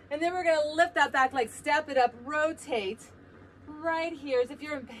 And then we're going to lift that back leg. Step it up. Rotate right here as if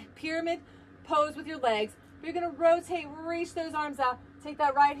you're in pyramid pose with your legs. You're going to rotate. Reach those arms out. Take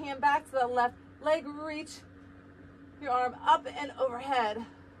that right hand back to the left leg. Reach your arm up and overhead.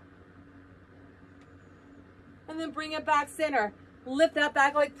 And then bring it back center. Lift that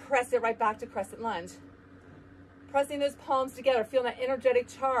back leg, press it right back to crescent lunge. Pressing those palms together, feel that energetic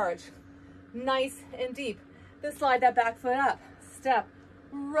charge. Nice and deep. Then slide that back foot up. Step,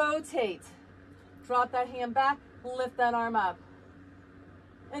 rotate. Drop that hand back, lift that arm up.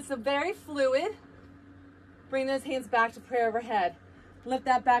 And so very fluid. Bring those hands back to prayer overhead. Lift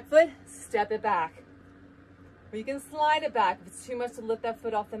that back foot, step it back. Or you can slide it back. If it's too much to lift that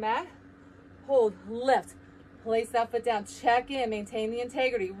foot off the mat, hold, lift. Place that foot down, check in, maintain the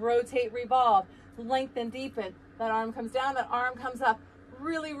integrity, rotate, revolve, lengthen, deepen. That arm comes down, that arm comes up.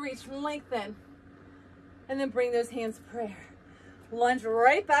 Really reach, lengthen. And then bring those hands to prayer. Lunge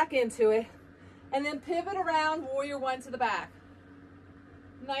right back into it. And then pivot around, warrior one to the back.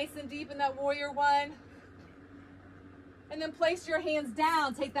 Nice and deep in that warrior one. And then place your hands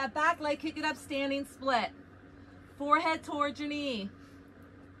down. Take that back leg, kick it up, standing split. Forehead towards your knee.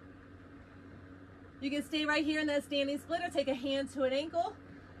 You can stay right here in that standing split or take a hand to an ankle.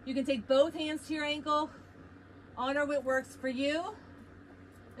 You can take both hands to your ankle. Honor what works for you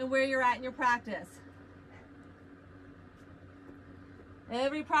and where you're at in your practice.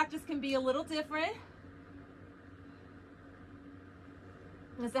 Every practice can be a little different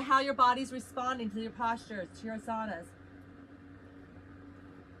as to how your body's responding to your postures, to your asanas.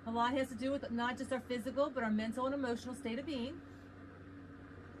 A lot has to do with not just our physical, but our mental and emotional state of being.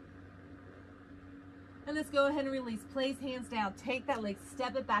 And let's go ahead and release. Place hands down. Take that leg,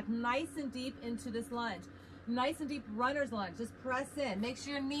 step it back nice and deep into this lunge. Nice and deep runner's lunge. Just press in. Make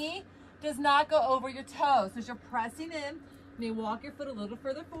sure your knee does not go over your toes. So as you're pressing in, you may walk your foot a little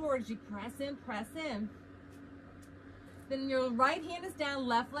further forward as you press in, press in. Then your right hand is down,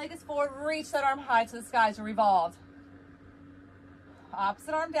 left leg is forward. Reach that arm high to the sky as you revolve.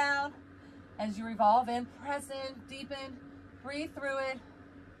 Opposite arm down as you revolve in. Press in, deepen, breathe through it.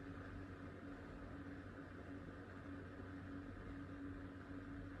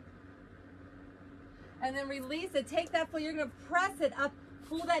 And then release it. Take that foot. You're going to press it up.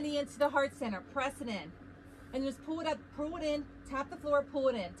 Pull that knee into the heart center. Press it in. And just pull it up. Pull it in. Tap the floor. Pull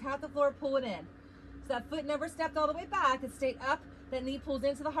it in. Tap the floor. Pull it in. So that foot never stepped all the way back. It stayed up. That knee pulls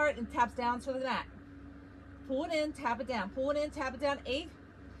into the heart and taps down to the mat. Pull it in. Tap it down. Pull it in. Tap it down. 8,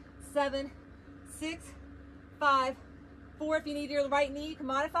 7, 6, 5, 4. If you need your right knee, you can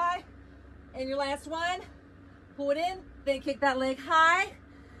modify. And your last one. Pull it in. Then kick that leg high.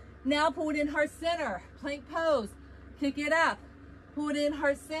 Now pull it in heart center, plank pose, kick it up. Pull it in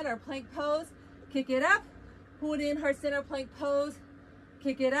heart center, plank pose, kick it up. Pull it in heart center, plank pose,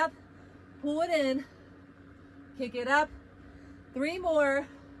 kick it up. Pull it in, kick it up. 3 more,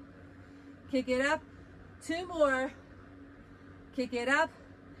 kick it up. 2 more, kick it up.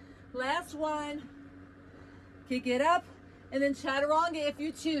 Last one, kick it up. And then chaturanga if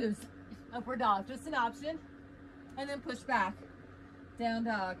you choose. Upward dog, just an option. And then push back, down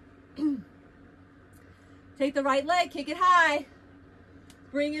dog. Take the right leg, kick it high.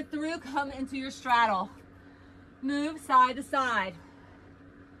 Bring it through, come into your straddle. Move side to side.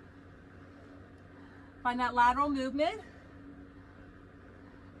 Find that lateral movement.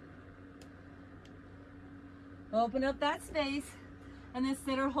 Open up that space and then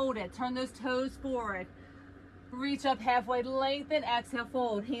sit or hold it. Turn those toes forward. Reach up halfway, lengthen, exhale,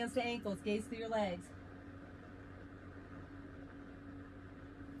 fold. Hands to ankles, gaze through your legs.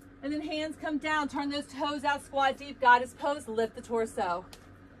 And then hands come down, turn those toes out, squat deep, goddess pose, lift the torso.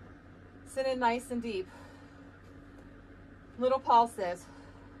 Sit in nice and deep. Little pulses.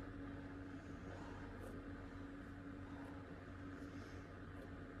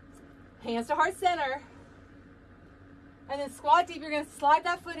 Hands to heart center. And then squat deep, you're gonna slide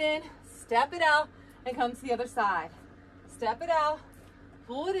that foot in, step it out, and come to the other side. Step it out,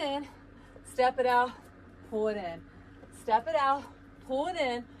 pull it in, step it out, pull it in. Step it out, pull it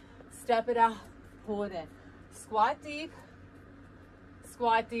in, step it out, pull it in. Squat deep,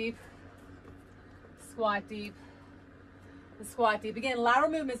 squat deep, squat deep, and squat deep. Again, lateral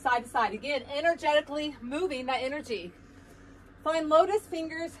movement side to side. Again, energetically moving that energy. Find lotus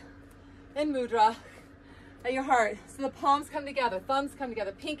fingers in mudra at your heart. So the palms come together, thumbs come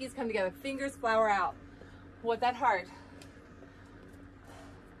together, pinkies come together, fingers flower out. With that heart.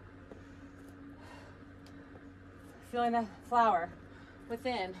 Feeling the flower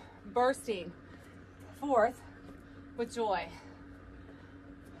within, bursting forth with joy,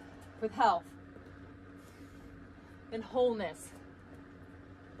 with health, in wholeness,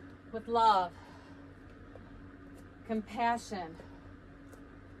 with love, compassion,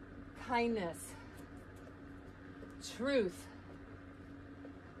 kindness, truth.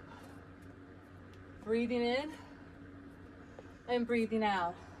 Breathing in and breathing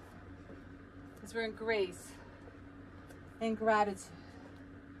out. As we're in grace and gratitude,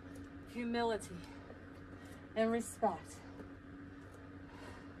 humility and respect.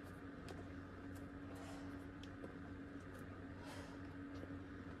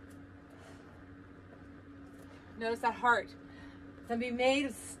 Notice that heart can be made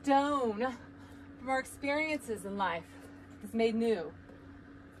of stone from our experiences in life. It's made new.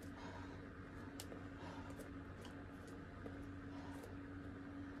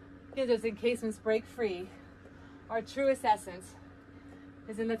 Again, those encasements break free. Our truest essence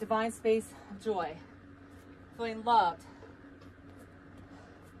is in the divine space of joy, feeling loved,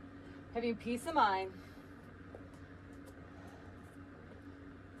 having peace of mind,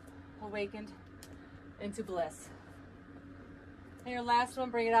 awakened into bliss. And your last one,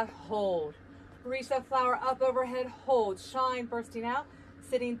 bring it out, hold. Reach that flower up overhead, hold, shine, bursting out,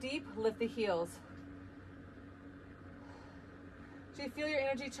 sitting deep, lift the heels. Do you feel your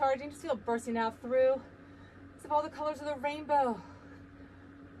energy charging? Just feel it bursting out through. It's of all the colors of the rainbow.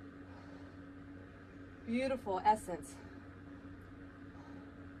 Beautiful essence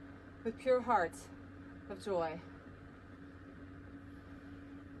with pure hearts of joy.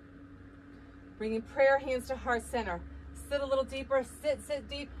 Bringing prayer hands to heart center. Sit a little deeper, sit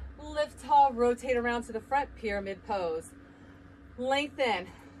deep, lift tall, rotate around to the front, pyramid pose. Lengthen.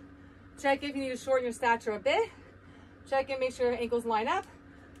 Check if you need to shorten your stature a bit. Check in, make sure your ankles line up.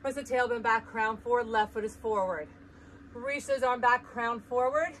 Press the tailbone back, crown forward, left foot is forward. Reach those arms back, crown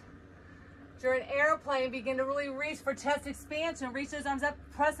forward. If you're in airplane, begin to really reach for chest expansion. Reach those arms up,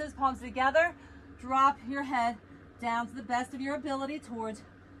 press those palms together. Drop your head down to the best of your ability towards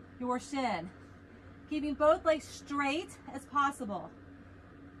your shin. Keeping both legs straight as possible.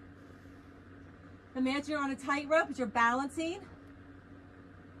 Imagine you're on a tightrope as you're balancing.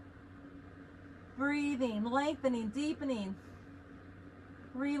 Breathing, lengthening, deepening.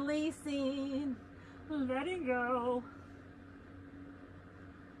 Releasing, letting go.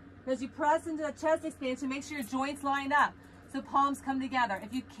 As you press into the chest expansion, make sure your joints line up so palms come together.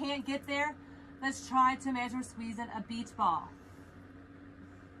 If you can't get there, let's try to imagine we're squeezing a beach ball.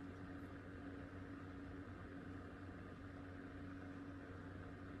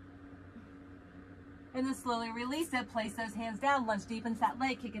 And then slowly release it. Place those hands down. Lunge deep into that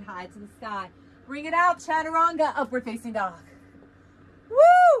leg. Kick it high to the sky. Bring it out. Chaturanga. Upward facing dog.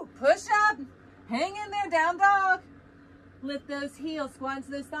 Woo! Push up. Hang in there. Down dog. Lift those heels. Squat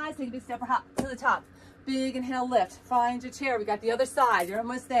into those thighs. Take a big step or hop to the top. Big inhale. Lift. Find your chair. We got the other side. You're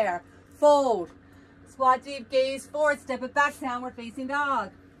almost there. Fold. Squat deep. Gaze forward. Step it back. Downward facing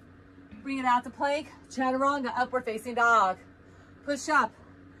dog. Bring it out to plank. Chaturanga. Upward facing dog. Push up.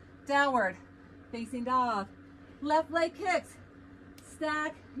 Downward facing dog. Left leg kicks.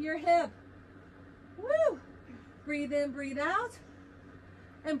 Stack your hip. Woo! Breathe in, breathe out.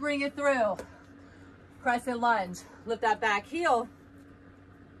 And bring it through. Crescent lunge. Lift that back heel.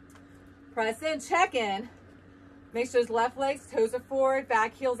 Press in, check in. Make sure those left legs, toes are forward,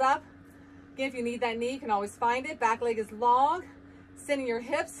 back heel's up. Again, if you need that knee, you can always find it. Back leg is long. Sending your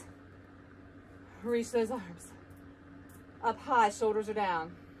hips. Reach those arms. Up high, shoulders are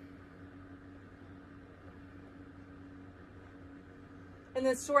down. And And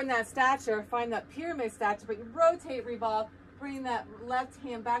then shorten that stature, find that pyramid stature, but you rotate, revolve, bring that left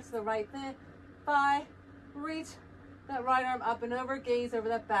hand back to the right thigh, reach that right arm up and over, gaze over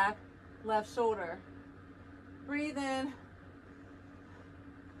that back left shoulder. Breathe in,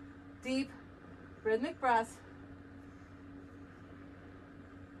 deep, rhythmic breaths.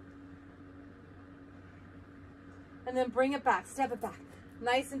 And then bring it back, step it back.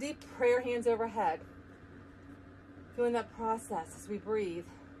 Nice and deep, prayer hands overhead. Feeling that process as we breathe.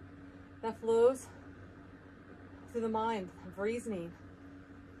 That flows through the mind of reasoning.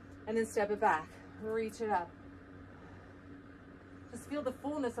 And then step it back, reach it up. Just feel the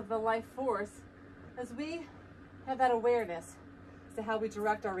fullness of the life force as we have that awareness as to how we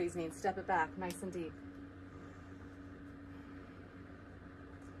direct our reasoning. Step it back, nice and deep.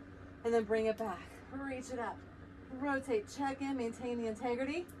 And then bring it back, reach it up. Rotate, check in, maintain the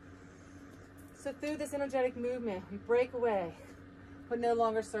integrity. So through this energetic movement, we break away what no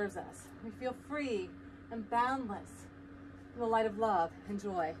longer serves us. We feel free and boundless in the light of love and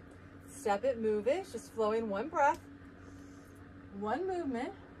joy. Step it, move it, just flowing one breath, one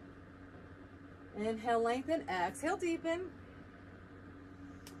movement. Inhale, lengthen, exhale, deepen.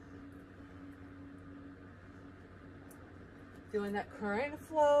 Feeling that current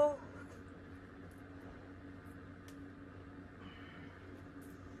flow.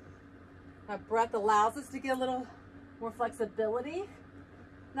 That breath allows us to get a little more flexibility,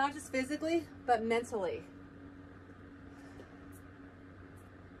 not just physically, but mentally.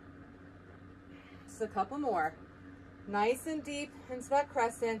 Just a couple more. Nice and deep into that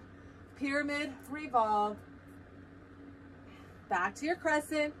crescent. Pyramid, revolve. Back to your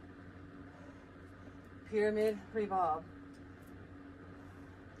crescent. Pyramid, revolve.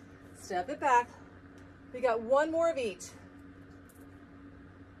 Step it back. We got one more of each.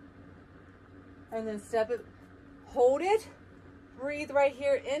 And then step it, hold it, breathe right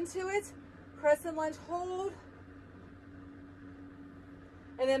here into it, crescent lunge, hold,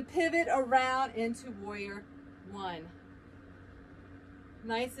 and then pivot around into warrior one.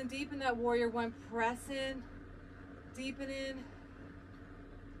 Nice and deep in that warrior one, press in, deepen in,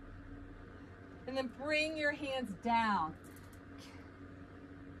 and then bring your hands down.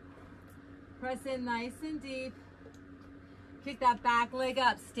 Press in nice and deep, kick that back leg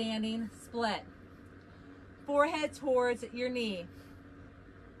up, standing split. Forehead towards your knee.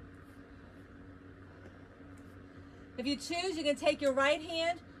 If you choose, you can take your right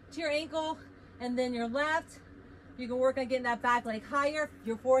hand to your ankle and then your left. You can work on getting that back leg higher,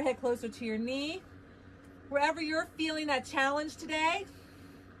 your forehead closer to your knee. Wherever you're feeling that challenge today,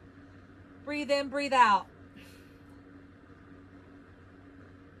 breathe in, breathe out.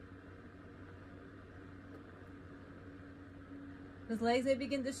 Those legs may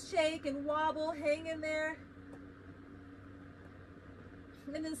begin to shake and wobble, hang in there.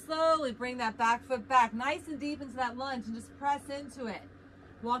 And then slowly bring that back foot back, nice and deep into that lunge, and just press into it.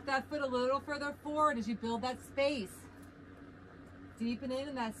 Walk that foot a little further forward as you build that space. Deepen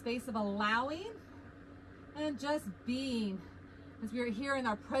in that space of allowing and just being as we are here in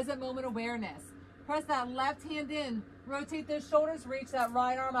our present moment awareness. Press that left hand in, rotate those shoulders, reach that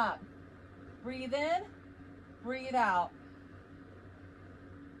right arm up. Breathe in, breathe out.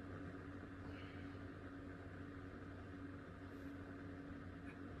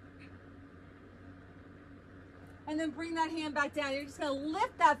 And then bring that hand back down. You're just gonna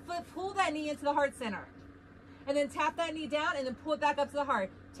lift that foot, pull that knee into the heart center. And then tap that knee down and then pull it back up to the heart.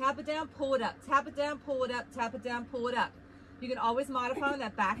 Tap it down, pull it up. Tap it down, pull it up. Tap it down, pull it up. You can always modify on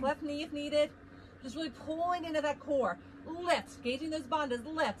that back left knee if needed. Just really pulling into that core. Lift, gauging those bandhas,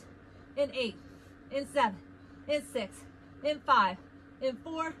 lift. In 8, in 7, in 6, in 5, in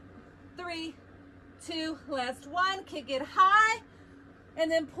 4, 3, 2, last one. Kick it high. And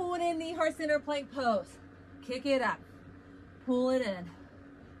then pull it in the heart center plank pose. Kick it up, pull it in,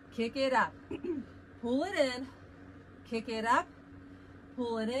 kick it up, pull it in, kick it up,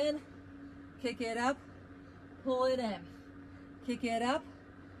 pull it in, kick it up, pull it in, kick it up,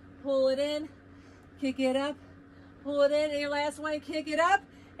 pull it in, kick it up, pull it in, and your last one, kick it up,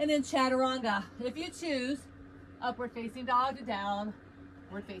 and then chaturanga. If you choose, upward facing dog to downward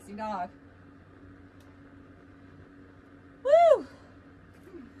facing dog. Woo!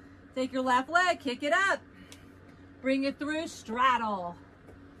 Take your left leg, kick it up. Bring it through, straddle.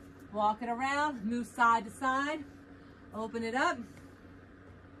 Walk it around, move side to side. Open it up.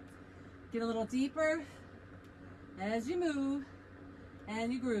 Get a little deeper as you move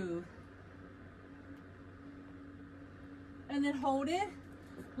and you groove. And then hold it.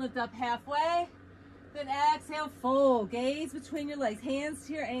 Lift up halfway. Then exhale, fold. Gaze between your legs, hands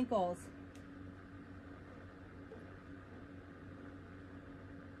to your ankles.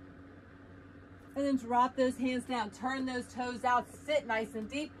 And then drop those hands down. Turn those toes out. Sit nice and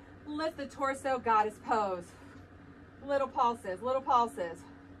deep. Lift the torso, goddess pose. Little pulses, little pulses.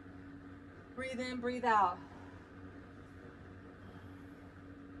 Breathe in, breathe out.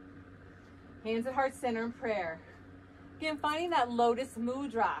 Hands at heart center in prayer. Again, finding that lotus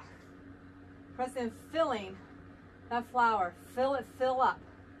mudra. Press in, filling that flower. Fill it, fill up.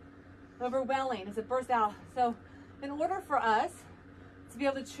 Overwhelming as it bursts out. So in order for us to be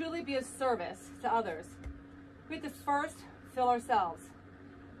able to truly be of service to others, we have to first fill ourselves.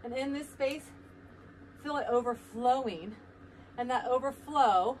 And in this space, feel it overflowing. And that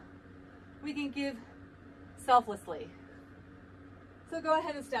overflow, we can give selflessly. So go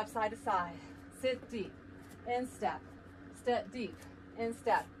ahead and step side to side. Sit deep and step. Step deep and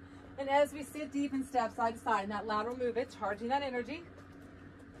step. And as we sit deep and step side to side in that lateral movement, charging that energy,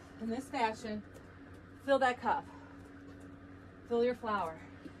 in this fashion, fill that cup. Fill your flower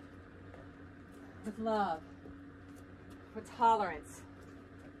with love, with tolerance,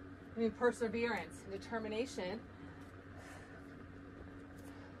 and perseverance and determination,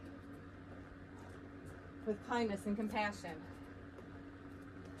 with kindness and compassion,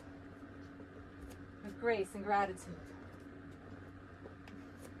 with grace and gratitude.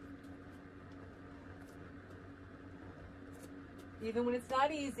 Even when it's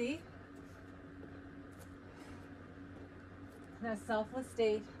not easy, in that selfless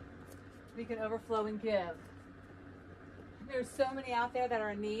state, we can overflow and give. There's so many out there that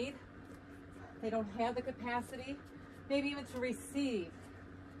are in need. They don't have the capacity, maybe even to receive.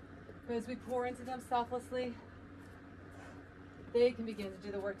 But as we pour into them selflessly, they can begin to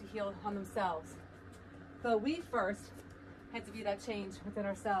do the work to heal on themselves. But we first had to be that change within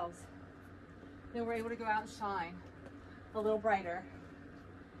ourselves. Then we're able to go out and shine a little brighter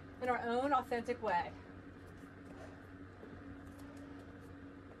in our own authentic way.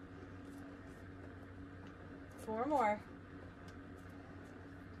 Four more.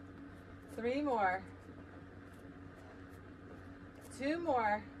 Three more. Two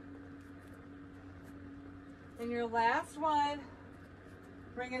more. And your last one.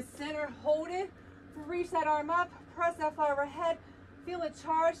 Bring it center, hold it, reach that arm up, press that flower overhead, feel it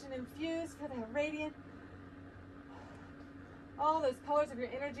charged and infused, feel that radiant. All those colors of your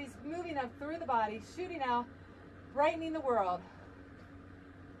energies moving up through the body, shooting out, brightening the world.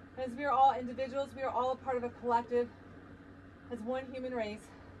 As we are all individuals, we are all a part of a collective, as one human race,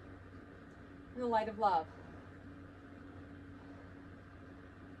 in the light of love.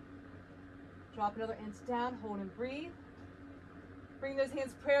 Drop another inch down, hold and breathe. Bring those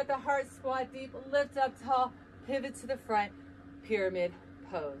hands, prayer at the heart, squat deep, lift up tall, pivot to the front, pyramid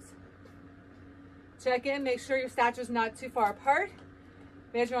pose. Check in, make sure your stature's not too far apart.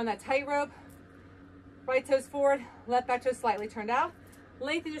 Measure on that tightrope. Right toes forward, left back toes slightly turned out.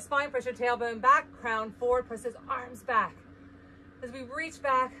 Lengthen your spine, press your tailbone back, crown forward, press those arms back. As we reach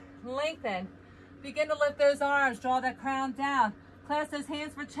back, lengthen. Begin to lift those arms, draw that crown down. Clasp those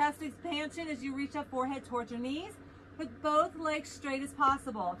hands for chest expansion as you reach up forehead towards your knees, with both legs straight as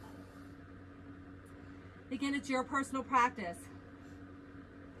possible. Again, it's your personal practice.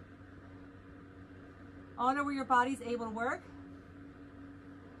 Honor where your body's able to work.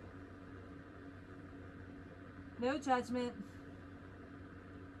 No judgment.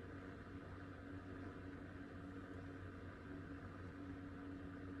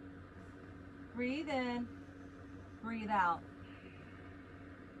 Breathe in, breathe out.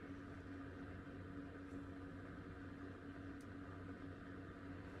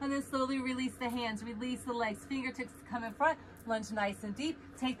 And then slowly release the hands, release the legs. Fingertips come in front, lunge nice and deep.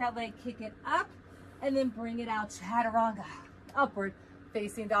 Take that leg, kick it up, and then bring it out, chaturanga. Upward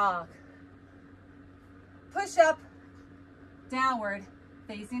facing dog. Push up, downward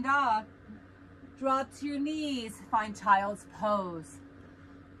facing dog. Drop to your knees, find child's pose.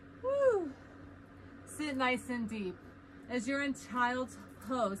 Woo. Sit nice and deep. As you're in child's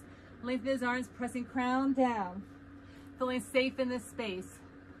pose, lengthen those arms, pressing crown down. Feeling safe in this space.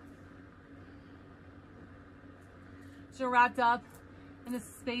 So you're wrapped up in the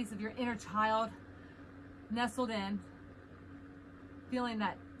space of your inner child, nestled in, feeling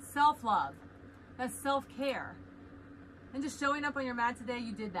that self-love, that self-care. And just showing up on your mat today,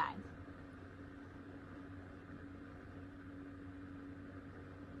 you did that.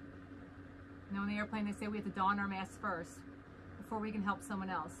 You know, on the airplane, they say we have to don our masks first before we can help someone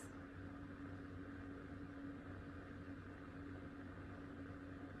else.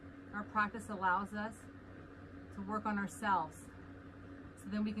 Our practice allows us to work on ourselves so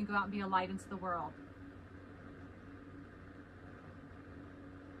then we can go out and be a light into the world.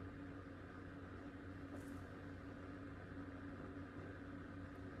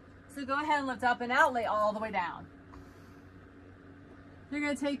 So go ahead and lift up and out, lay all the way down. You're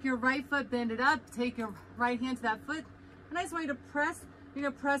going to take your right foot, bend it up, take your right hand to that foot, and I just want you to press, you're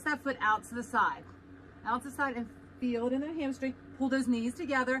going to press that foot out to the side. Out to the side and feel it in the hamstring. Pull those knees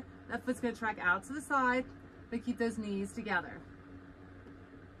together. That foot's going to track out to the side, but keep those knees together.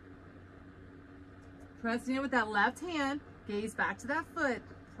 Press in with that left hand, gaze back to that foot,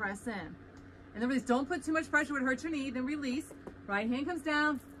 press in. And then release. Don't put too much pressure, it would hurt your knee, then release. Right hand comes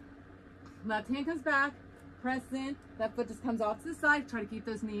down, left hand comes back, press in, that foot just comes off to the side. Try to keep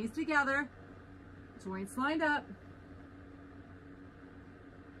those knees together, joints lined up.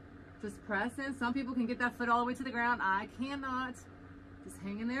 Just press in. Some people can get that foot all the way to the ground. I cannot. Just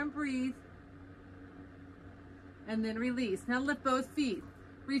hang in there and breathe. And then release. Now lift both feet.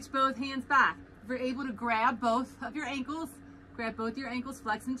 Reach both hands back. If you're able to grab both of your ankles, grab both your ankles,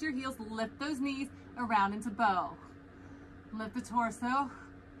 flex into your heels, lift those knees and round into bow. Lift the torso.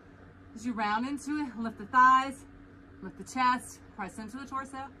 As you round into it, lift the thighs, lift the chest, press into the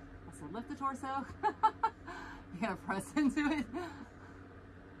torso. I said lift the torso. You gotta press into it.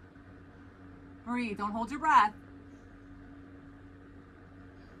 Breathe, don't hold your breath.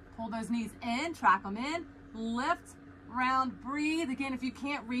 Pull those knees in, track them in, lift, round, breathe. Again, if you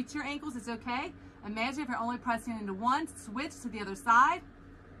can't reach your ankles, it's okay. Imagine if you're only pressing into one, switch to the other side.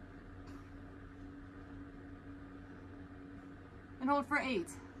 And hold for 8,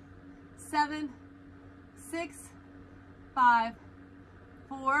 7, 6, 5,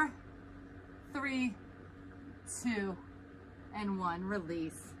 4, 3, 2, and 1.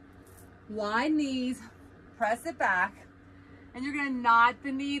 Release. Wide knees, press it back, and you're going to knot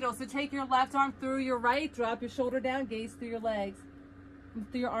the needle. So take your left arm through your right, drop your shoulder down, gaze through your legs, and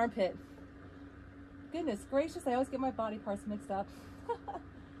through your armpit. Goodness gracious, I always get my body parts mixed up.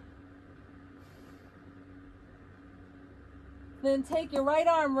 Then take your right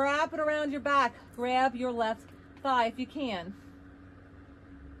arm, wrap it around your back, grab your left thigh if you can.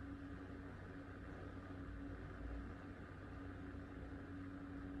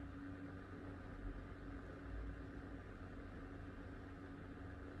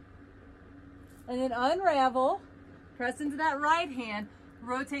 And then unravel, press into that right hand,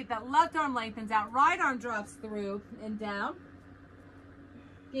 rotate that left arm, lengthens out, right arm drops through and down.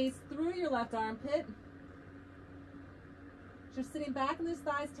 Gaze through your left armpit. Just sitting back in those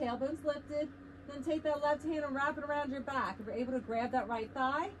thighs, tailbones lifted. Then take that left hand and wrap it around your back. If you're able to grab that right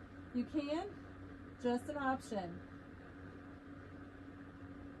thigh, you can. Just an option.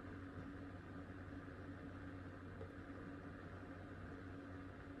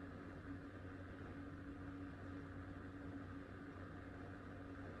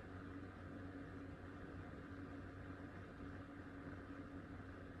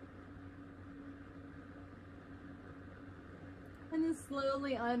 And then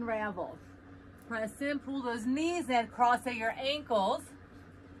slowly unravel. Press in, pull those knees in, cross at your ankles,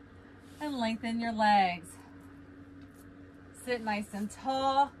 and lengthen your legs. Sit nice and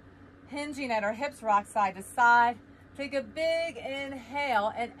tall, hinging at our hips, rock side to side. Take a big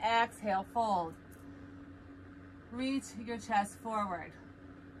inhale and exhale, fold. Reach your chest forward.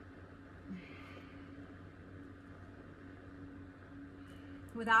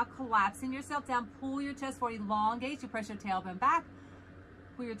 Without collapsing yourself down, pull your chest forward, elongate, you press your tailbone back,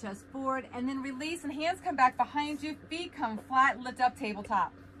 pull your chest forward, and then release, and hands come back behind you, feet come flat, lift up,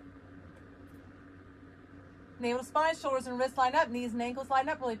 tabletop. Navel to spine, shoulders and wrists line up, knees and ankles line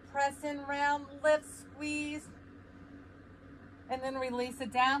up, really press in, round, lift, squeeze, and then release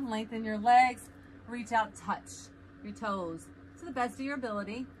it down, lengthen your legs, reach out, touch your toes to the best of your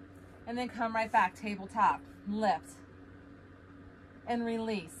ability, and then come right back, tabletop, lift, and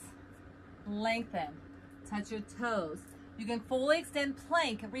release, lengthen, touch your toes. You can fully extend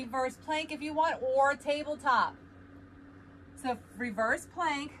plank, reverse plank if you want, or tabletop. So reverse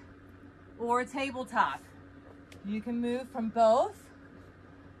plank or tabletop. You can move from both,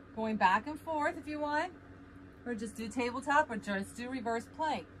 going back and forth if you want, or just do tabletop or just do reverse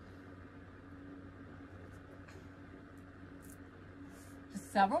plank.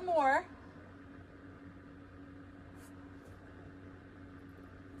 Just several more.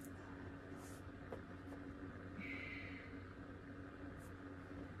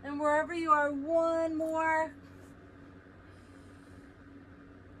 And wherever you are, one more.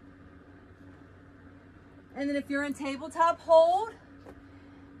 And then if you're in tabletop, hold.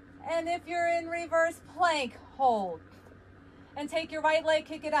 And if you're in reverse plank, hold. And take your right leg,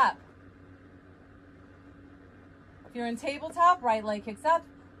 kick it up. If you're in tabletop, right leg kicks up,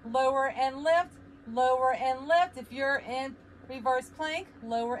 lower and lift, lower and lift. If you're in reverse plank,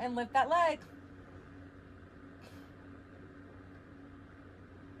 lower and lift that leg.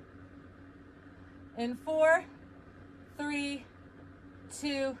 In 4, 3,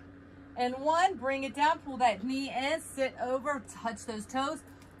 2, and 1. Bring it down, pull that knee in, sit over, touch those toes,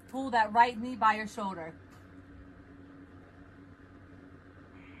 pull that right knee by your shoulder.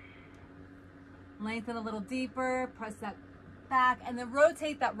 Lengthen a little deeper, press that back, and then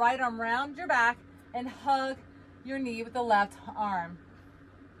rotate that right arm around your back and hug your knee with the left arm.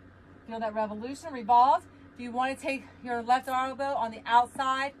 Feel that revolution, revolve. If you want to take your left elbow on the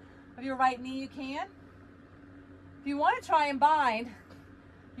outside of your right knee, you can. If you want to try and bind,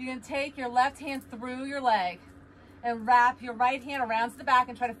 you can take your left hand through your leg and wrap your right hand around to the back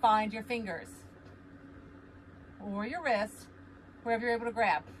and try to find your fingers or your wrist, wherever you're able to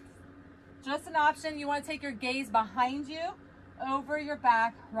grab. Just an option. You want to take your gaze behind you over your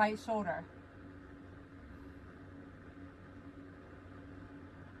back right shoulder.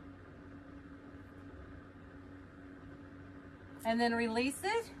 And then release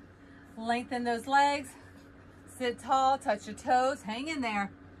it. Lengthen those legs. Sit tall, touch your toes, hang in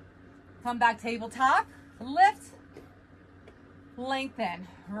there. Come back tabletop, lift, lengthen,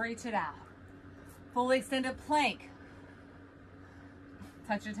 reach it out. Fully extended plank.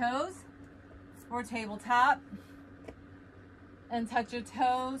 Touch your toes or tabletop and touch your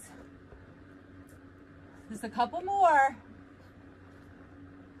toes. Just a couple more.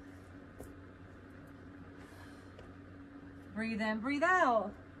 Breathe in, breathe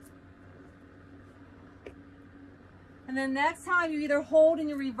out. And then next time you either hold in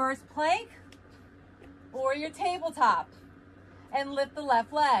your reverse plank or your tabletop and lift the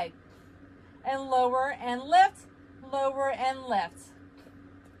left leg and lower and lift, lower and lift,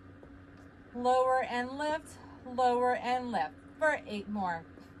 lower and lift, lower and lift for 8 more,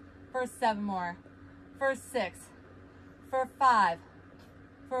 for 7 more, for 6, for 5,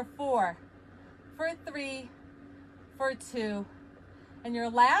 for 4, for 3, for 2, and your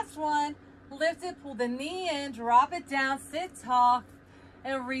last one. Lift it, pull the knee in, drop it down, sit tall,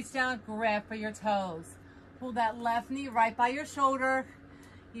 and reach down, grab for your toes. Pull that left knee right by your shoulder,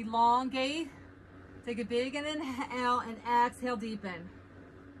 elongate, take a big inhale, and exhale, deepen.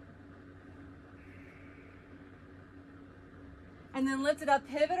 And then lift it up,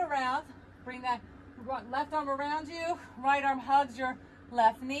 pivot around, bring that left arm around you, right arm hugs your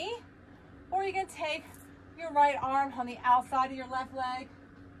left knee, or you can take your right arm on the outside of your left leg.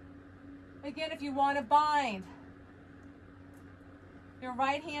 Again, if you want to bind, your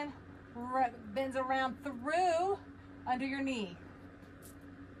right hand bends around through under your knee.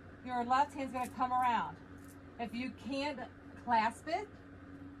 Your left hand's going to come around. If you can't clasp it,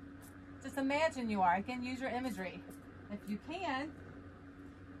 just imagine you are. Again, use your imagery. If you can,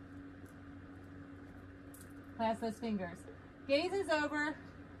 clasp those fingers. Gaze is over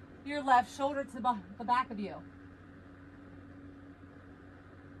your left shoulder to the back of you.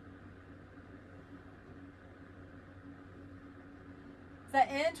 That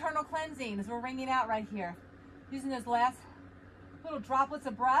internal cleansing as we're wringing out right here. Using those last little droplets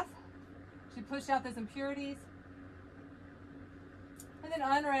of breath to push out those impurities. And then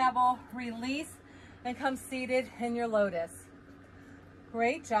unravel, release, and come seated in your lotus.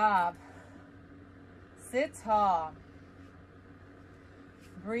 Great job. Sit tall.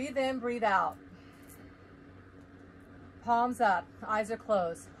 Breathe in, breathe out. Palms up, eyes are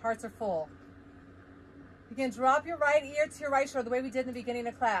closed, hearts are full. You can drop your right ear to your right shoulder the way we did in the beginning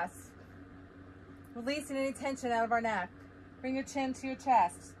of class. Releasing any tension out of our neck. Bring your chin to your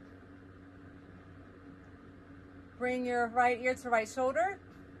chest. Bring your right ear to right shoulder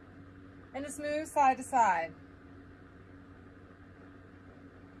and just move side to side.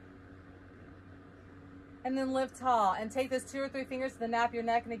 And then lift tall and take those 2 or 3 fingers to the nape of your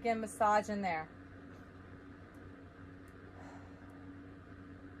neck and again massage in there.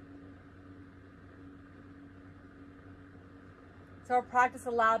 So our practice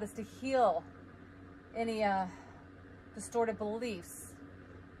allowed us to heal any distorted beliefs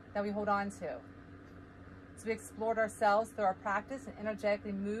that we hold on to. So we explored ourselves through our practice and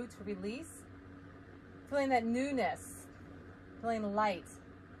energetically moved to release, feeling that newness, feeling light.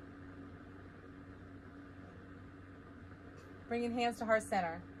 Bringing hands to heart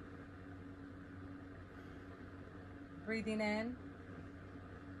center. Breathing in.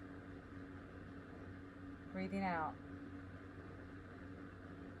 Breathing out.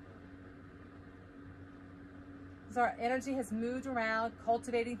 As our energy has moved around,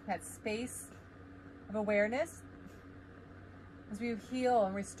 cultivating that space of awareness, as we heal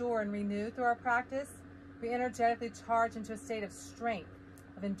and restore and renew through our practice, we energetically charge into a state of strength,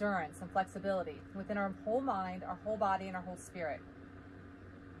 of endurance and flexibility within our whole mind, our whole body, and our whole spirit.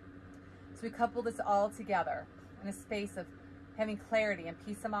 So we couple this all together in a space of having clarity and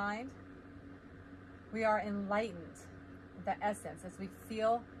peace of mind, We are enlightened, the essence, as we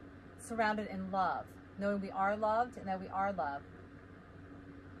feel surrounded in love, knowing we are loved and that we are loved.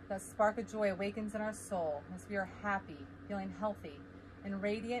 That spark of joy awakens in our soul as we are happy, feeling healthy, and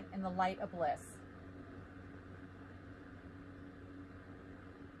radiant in the light of bliss.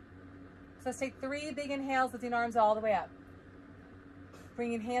 So let's take 3 big inhales, lifting arms all the way up.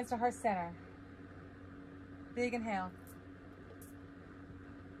 Bringing hands to heart center. Big inhale.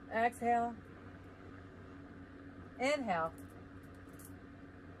 Exhale. Inhale.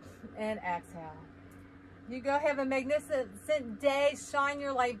 And exhale. You go have a magnificent day. Shine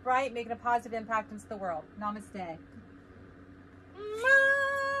your light bright, making a positive impact into the world. Namaste.